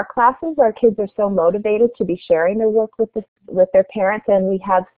think in our classes, our kids are so motivated to be sharing their work with their parents, and we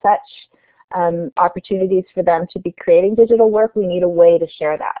have such opportunities for them to be creating digital work. We need a way to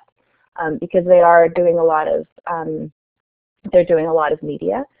share that because they are doing a lot of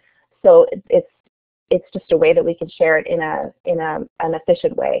media. So it's just a way that we can share it in an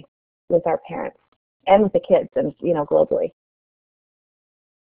efficient way with our parents and with the kids, and, you know, globally.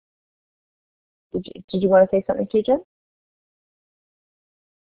 Did you want to say something, Jen?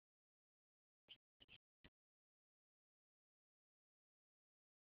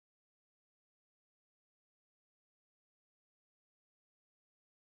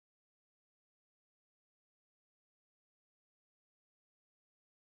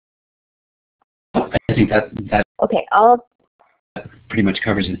 I think that Okay, pretty much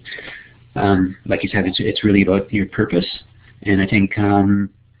covers it. Like you said, it's really about your purpose, and I think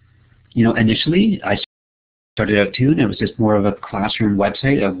you know, initially I started out too, and it was just more of a classroom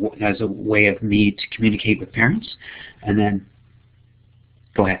website as a way of me to communicate with parents. And then,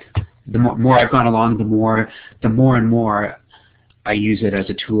 go ahead. The more I've gone along, the more and more I use it as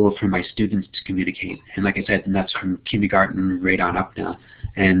a tool for my students to communicate. And like I said, and that's from kindergarten right on up now.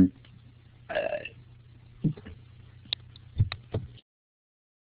 And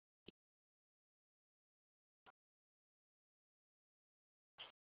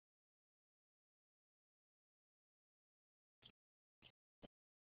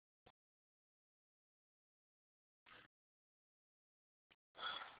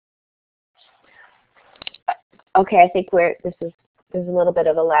okay, I think there's a little bit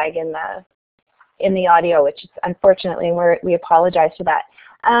of a lag in the audio, which is unfortunately, we apologize for that.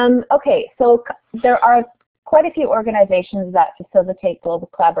 Okay, so there are quite a few organizations that facilitate global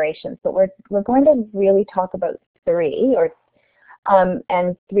collaboration, but we're going to really talk about three,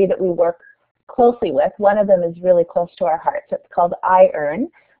 and three that we work closely with. One of them is really close to our hearts. It's called iEARN,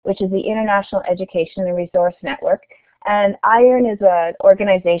 which is the International Education and Resource Network. And iEARN is an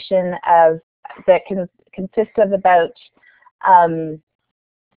organization that consists of about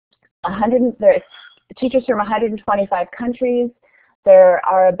teachers from 125 countries. They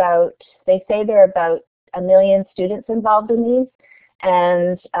say there are about 1 million students involved in these,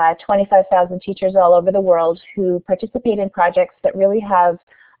 and 25,000 teachers all over the world who participate in projects that really have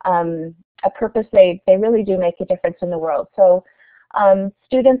a purpose. They really do make a difference in the world. So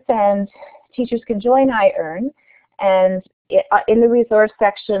students and teachers can join iEARN, and in the resource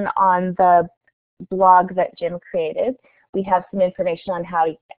section on the blog that Jim created, we have some information on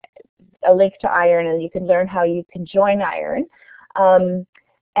a link to iEARN, and you can learn how you can join iEARN.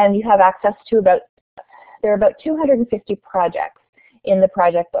 And you have access to there are about 250 projects in the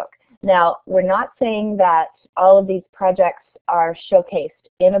project book. Now, we're not saying that all of these projects are showcased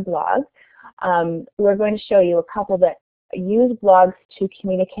in a blog. We're going to show you a couple that use blogs to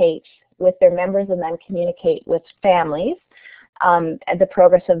communicate with their members and then communicate with families and the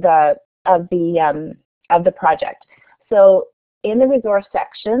progress of the project. So in the resource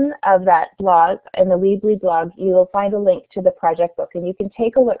section of that blog, in the Weebly blog, you will find a link to the project book, and you can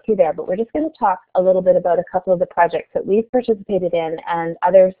take a look through there. But we're just going to talk a little bit about a couple of the projects that we've participated in and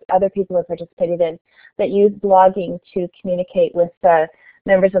other people have participated in that use blogging to communicate with the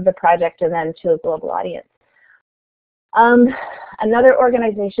members of the project and then to a global audience. Another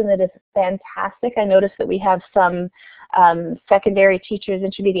organization that is fantastic, I noticed that we have some secondary teachers,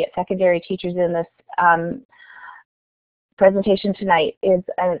 intermediate secondary teachers in this presentation tonight, is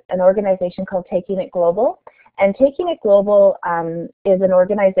an organization called Taking It Global. And Taking It Global is an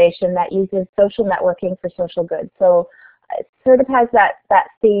organization that uses social networking for social good. So it sort of has that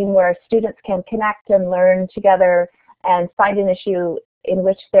theme where students can connect and learn together and find an issue in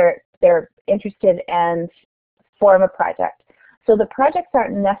which they're interested and form a project. So the projects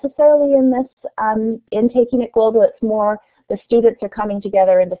aren't necessarily in this, in Taking It Global. It's more the students are coming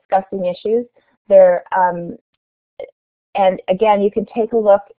together and discussing issues. And again, you can take a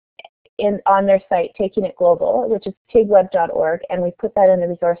look on their site, Taking It Global, which is tigweb.org, and we put that in the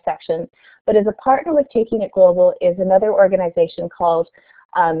resource section. But as a partner with Taking It Global is another organization called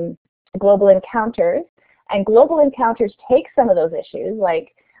Global Encounters. And Global Encounters takes some of those issues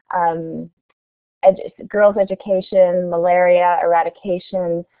like girls' education, malaria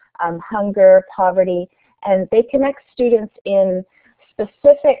eradication, hunger, poverty, and they connect students in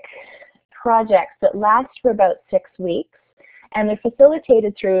specific projects that last for about 6 weeks, and they're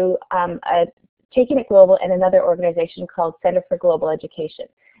facilitated through Taking It Global and another organization called Center for Global Education.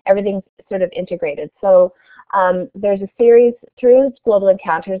 Everything's sort of integrated. So there's a series, through Global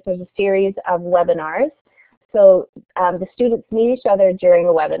Encounters, there's a series of webinars. So the students meet each other during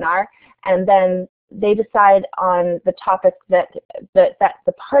a webinar, and then they decide on the topic the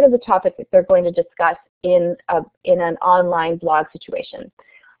part of the topic that they're going to discuss in an online blog situation.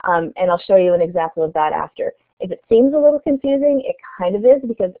 And I'll show you an example of that after. If it seems a little confusing, it kind of is,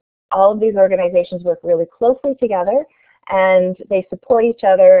 because all of these organizations work really closely together and they support each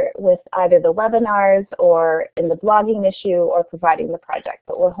other with either the webinars or in the blogging issue or providing the project.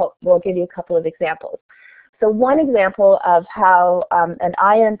 But we'll give you a couple of examples. So one example of how an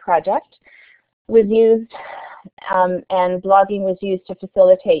iEARN project was used and blogging was used to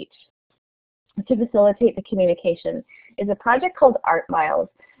facilitate the communication is a project called Art Miles.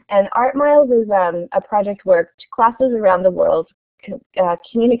 And Art Miles is a project where classes around the world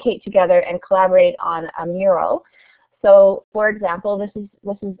communicate together and collaborate on a mural. So, for example, this is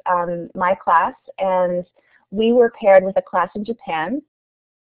my class, and we were paired with a class in Japan.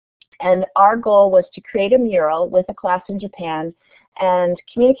 And our goal was to create a mural with a class in Japan and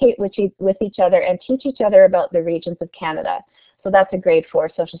communicate with each other and teach each other about the regions of Canada. So that's a grade 4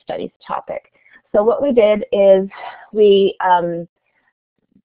 social studies topic. So what we did is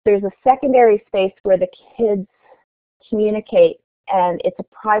there's a secondary space where the kids communicate, and it's a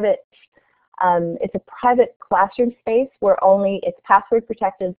private classroom space where it's password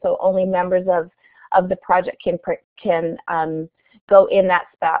protected, so only members of the project can go in that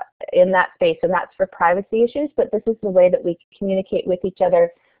space, and that's for privacy issues. But this is the way that we communicate with each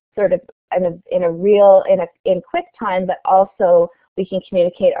other, sort of in quick time, but also we can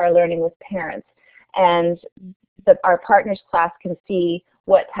communicate our learning with parents, and our partners class can see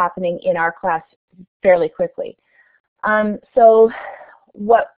what's happening in our class fairly quickly. So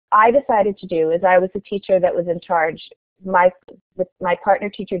what I decided to do is, I was the teacher that was in charge. My partner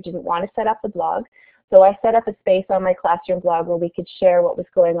teacher didn't want to set up the blog, so I set up a space on my classroom blog where we could share what was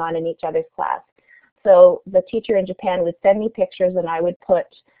going on in each other's class. So the teacher in Japan would send me pictures, and I would put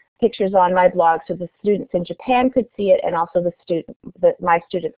pictures on my blog so the students in Japan could see it, and also my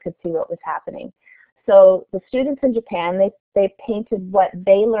students could see what was happening. So the students in Japan, they painted what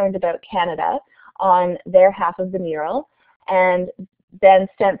they learned about Canada on their half of the mural, and then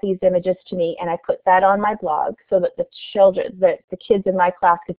sent these images to me, and I put that on my blog so that the kids in my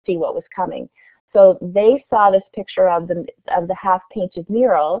class could see what was coming. So they saw this picture of the half-painted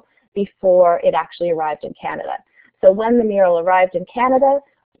mural before it actually arrived in Canada. So when the mural arrived in Canada,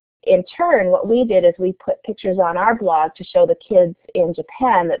 in turn, what we did is we put pictures on our blog to show the kids in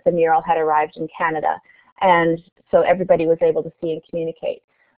Japan that the mural had arrived in Canada, and so everybody was able to see and communicate.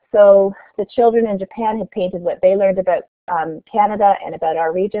 So the children in Japan had painted what they learned about Canada and about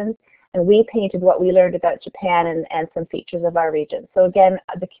our regions, and we painted what we learned about Japan and some features of our region. So again,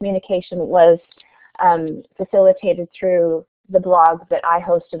 the communication was facilitated through the blog that I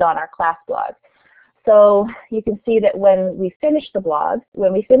hosted on our class blog. So you can see that when we finished the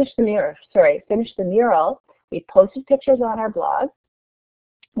mural, we posted pictures on our blog.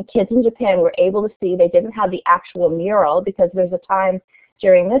 The kids in Japan were able to see. They didn't have the actual mural, because there's a time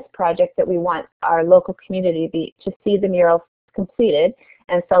during this project that we want our local community to see the mural completed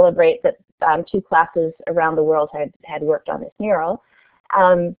and celebrate that 2 classes around the world had worked on this mural.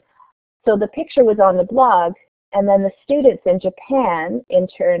 So the picture was on the blog, and then the students in Japan, in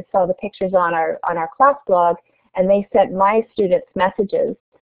turn, saw the pictures on our class blog, and they sent my students messages.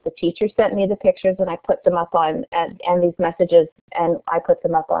 The teacher sent me the pictures, and I put them up on, and these messages, and I put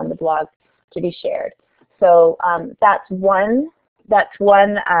them up on the blog to be shared. So that's one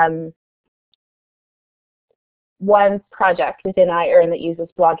project within iEARN that uses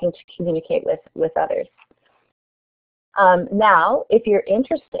blogging to communicate with others. Now, if you're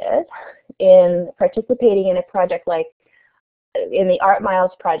interested in participating in a project like in the Art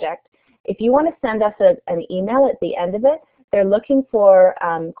Miles project, if you want to send us an email at the end of it, they're looking for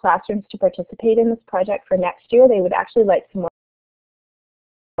classrooms to participate in this project for next year. They would actually like some more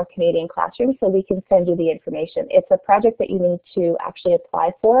Canadian classrooms, so we can send you the information. It's a project that you need to actually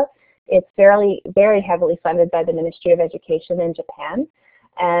apply for. It's very heavily funded by the Ministry of Education in Japan,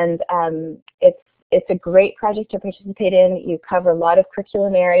 and it's a great project to participate in. You cover a lot of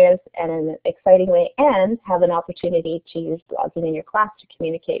curriculum areas and in an exciting way, and have an opportunity to use blogging in your class to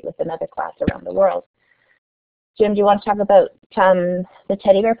communicate with another class around the world. Jim, do you want to talk about the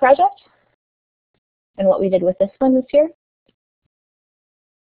teddy bear project and what we did with this one this year?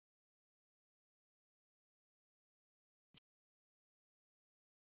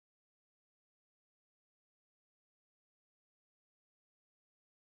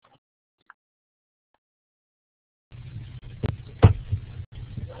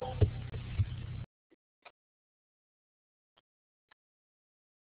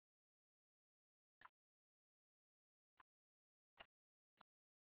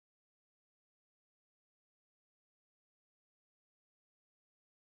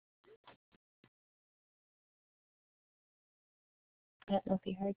 I don't know if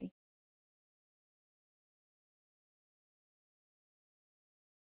you heard me.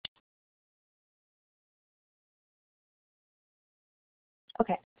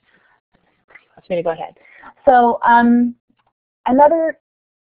 Okay, let's me to go ahead. So another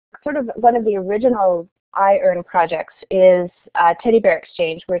sort of one of the original iEARN projects is Teddy Bear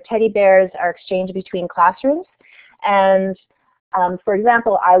Exchange, where teddy bears are exchanged between classrooms. And for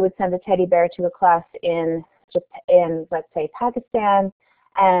example, I would send a teddy bear to a class in let's say, Pakistan,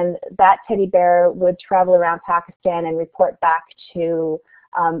 and that teddy bear would travel around Pakistan and report back to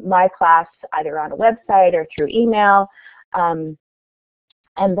my class either on a website or through email. And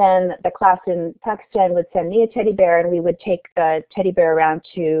then the class in Pakistan would send me a teddy bear, and we would take the teddy bear around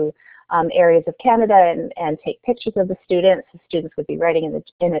to areas of Canada and take pictures of the students. The students would be writing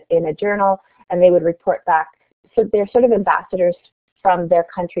in a journal, and they would report back. So they're sort of ambassadors from their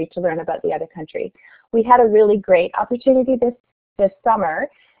country to learn about the other country. We had a really great opportunity this summer.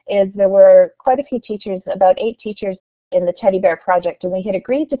 There were quite a few teachers, about 8 teachers in the Teddy Bear Project, and we had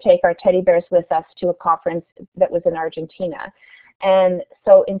agreed to take our teddy bears with us to a conference that was in Argentina. And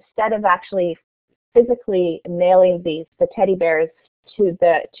so instead of actually physically mailing the teddy bears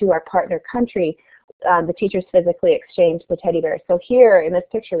to our partner country, the teachers physically exchanged the teddy bears. So here in this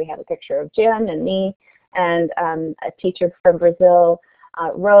picture we have a picture of Jen and me and a teacher from Brazil,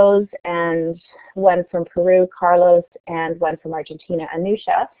 Rose, and one from Peru, Carlos, and one from Argentina,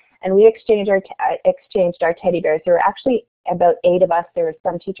 Anusha. And we exchanged our teddy bears. There were actually about 8 of us. There were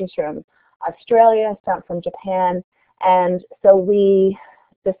some teachers from Australia, some from Japan, and so we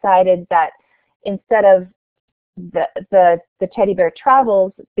decided that instead of the teddy bear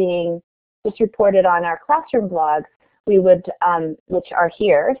travels being just reported on our classroom blogs, we would, which are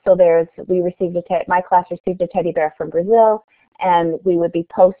here. So my class received a teddy bear from Brazil, and we would be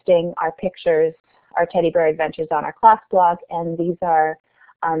posting our pictures, our teddy bear adventures on our class blog. And these are,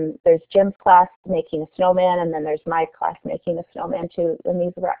 there's Jim's class making a snowman, and then there's my class making a snowman too. And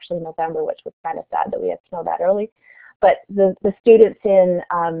these were actually in November, which was kind of sad that we had snow that early. But the students in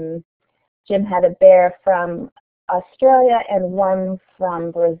Jim had a bear from Australia and one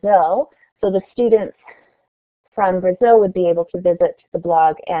from Brazil. So the students from Brazil would be able to visit the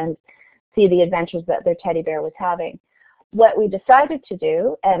blog and see the adventures that their teddy bear was having. What we decided to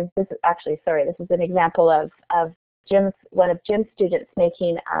do, and this is actually, sorry, this is an example of one of Jim's students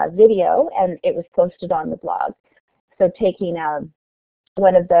making a video, and it was posted on the blog. So taking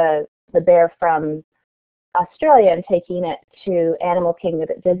one of the bear from Australia and taking it to Animal Kingdom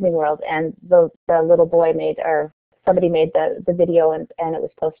at Disney World, and the little boy made, or somebody made the video, and it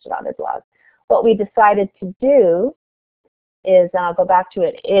was posted on their blog. What we decided to do is, and I'll go back to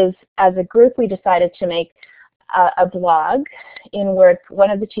it, is as a group we decided to make a blog in Word. One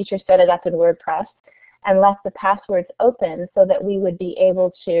of the teachers set it up in WordPress and left the passwords open so that we would be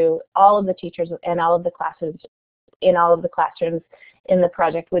able to, all of the teachers and all of the classes in all of the classrooms in the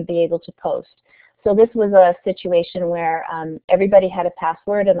project would be able to post. So this was a situation where everybody had a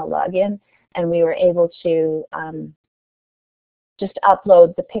password and a login, and we were able to just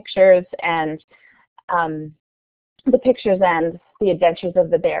upload the pictures and the adventures of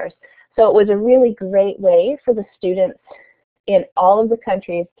the bears. So it was a really great way for the students in all of the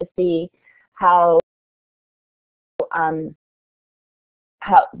countries to see how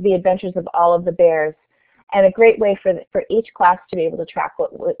the adventures of all of the bears, and a great way for each class to be able to track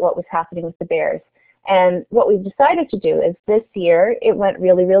what was happening with the bears. And what we've decided to do is this year it went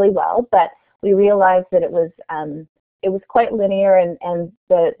really, really well, but we realized that it was quite linear, and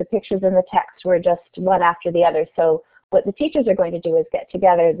the pictures and the text were just one after the other. So what the teachers are going to do is get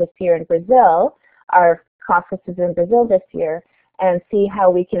together this year in Brazil, our conferences in Brazil this year, and see how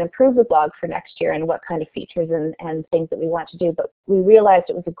we can improve the blog for next year and what kind of features and things that we want to do. But we realized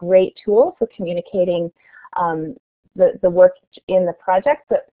it was a great tool for communicating the work in the project,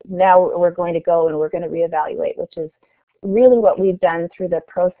 but now we're going to go and we're going to reevaluate, which is really what we've done through the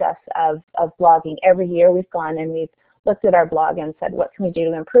process of blogging. Every year we've gone and we've looked at our blog and said, what can we do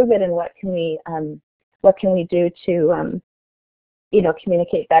to improve it, and what can we do to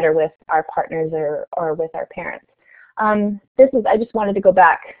communicate better with our partners or with our parents. I just wanted to go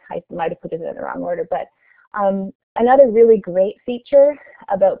back. I might have put it in the wrong order, but another really great feature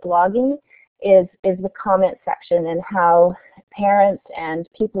about blogging is the comment section, and how parents and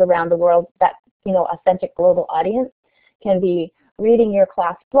people around the world, that authentic global audience, can be reading your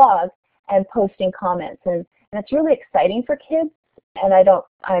class blog and posting comments, and it's really exciting for kids, and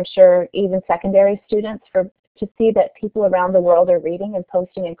I'm sure even secondary students, to see that people around the world are reading and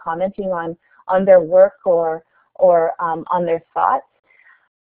posting and commenting on their work or on their thoughts.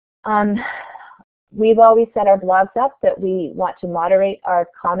 We've always set our blogs up that we want to moderate our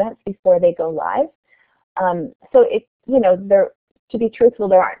comments before they go live. So to be truthful,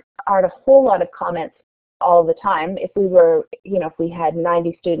 there aren't a whole lot of comments all the time. If we had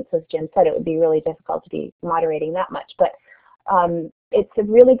 90 students, as Jim said, it would be really difficult to be moderating that much. But it's a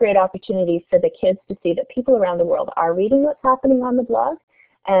really great opportunity for the kids to see that people around the world are reading what's happening on the blog,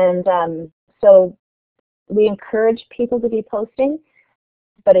 and so we encourage people to be posting,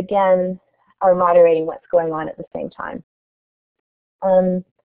 but again, are moderating what's going on at the same time.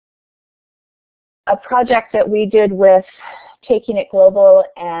 A project that we did with Taking It Global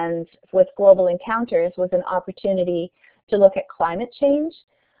and with Global Encounters was an opportunity to look at climate change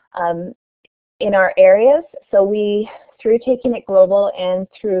in our areas. So we through Taking It Global and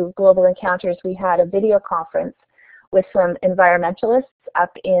through Global Encounters, we had a video conference with some environmentalists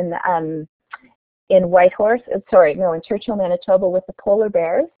up in Whitehorse, in Churchill, Manitoba, with the polar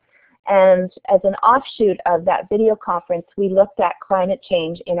bears. And as an offshoot of that video conference, we looked at climate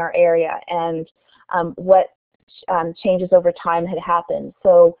change in our area and what changes over time had happened.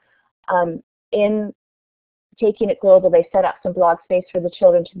 So in Taking It Global, they set up some blog space for the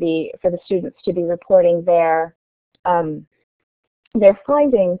students to be reporting their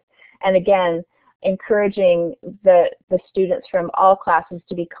findings, and again, encouraging the students from all classes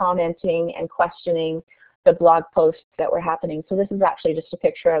to be commenting and questioning the blog posts that were happening. So this is actually just a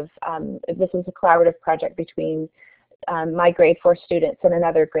picture of, this is a collaborative project between my grade 4 students and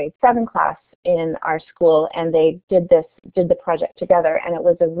another grade 7 class in our school, and they did the project together, and it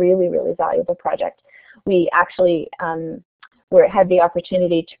was a really, really valuable project. We actually had the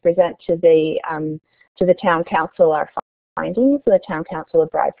opportunity to present to the town council our findings, the town council of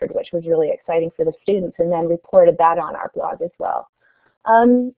Bradford, which was really exciting for the students, and then reported that on our blog as well.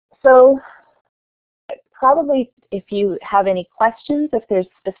 So probably if you have any questions, if there's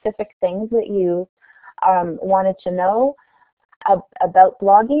specific things that you wanted to know about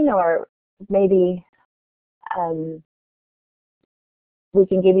blogging, or maybe we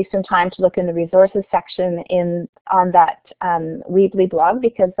can give you some time to look in the resources section on that Weebly blog,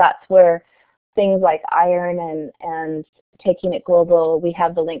 because that's where things like iEARN and Taking It Global, we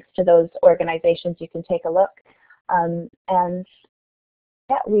have the links to those organizations. You can take a look. And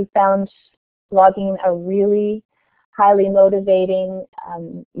yeah, we found blogging a really highly motivating,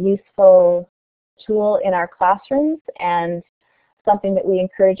 useful tool in our classrooms, and something that we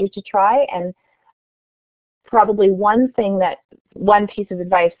encourage you to try. And probably one piece of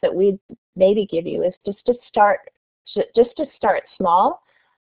advice that we'd maybe give you is just to start small.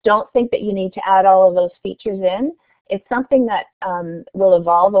 Don't think that you need to add all of those features in. It's something that will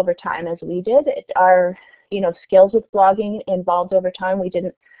evolve over time, as we did. Our skills with blogging evolved over time. We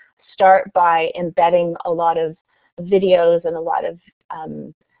didn't start by embedding a lot of videos and a lot of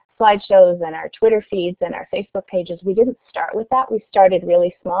slideshows and our Twitter feeds and our Facebook pages. We didn't start with that. We started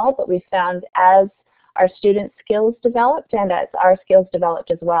really small, but we found as our students' skills developed and as our skills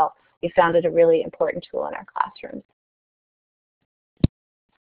developed as well, we found it a really important tool in our classrooms.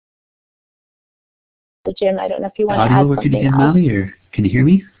 So Jim, I don't know if you want to add something again, Molly, or can you hear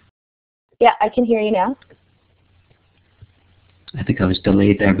me? Yeah, I can hear you now. I think I was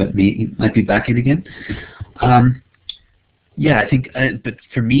delayed there, but might be back in again. Yeah, I think, but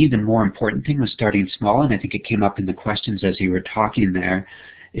for me, the more important thing was starting small, and I think it came up in the questions as you were talking there,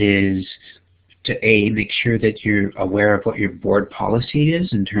 is to make sure that you're aware of what your board policy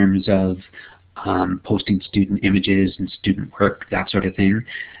is in terms of posting student images and student work, that sort of thing,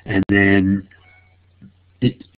 and then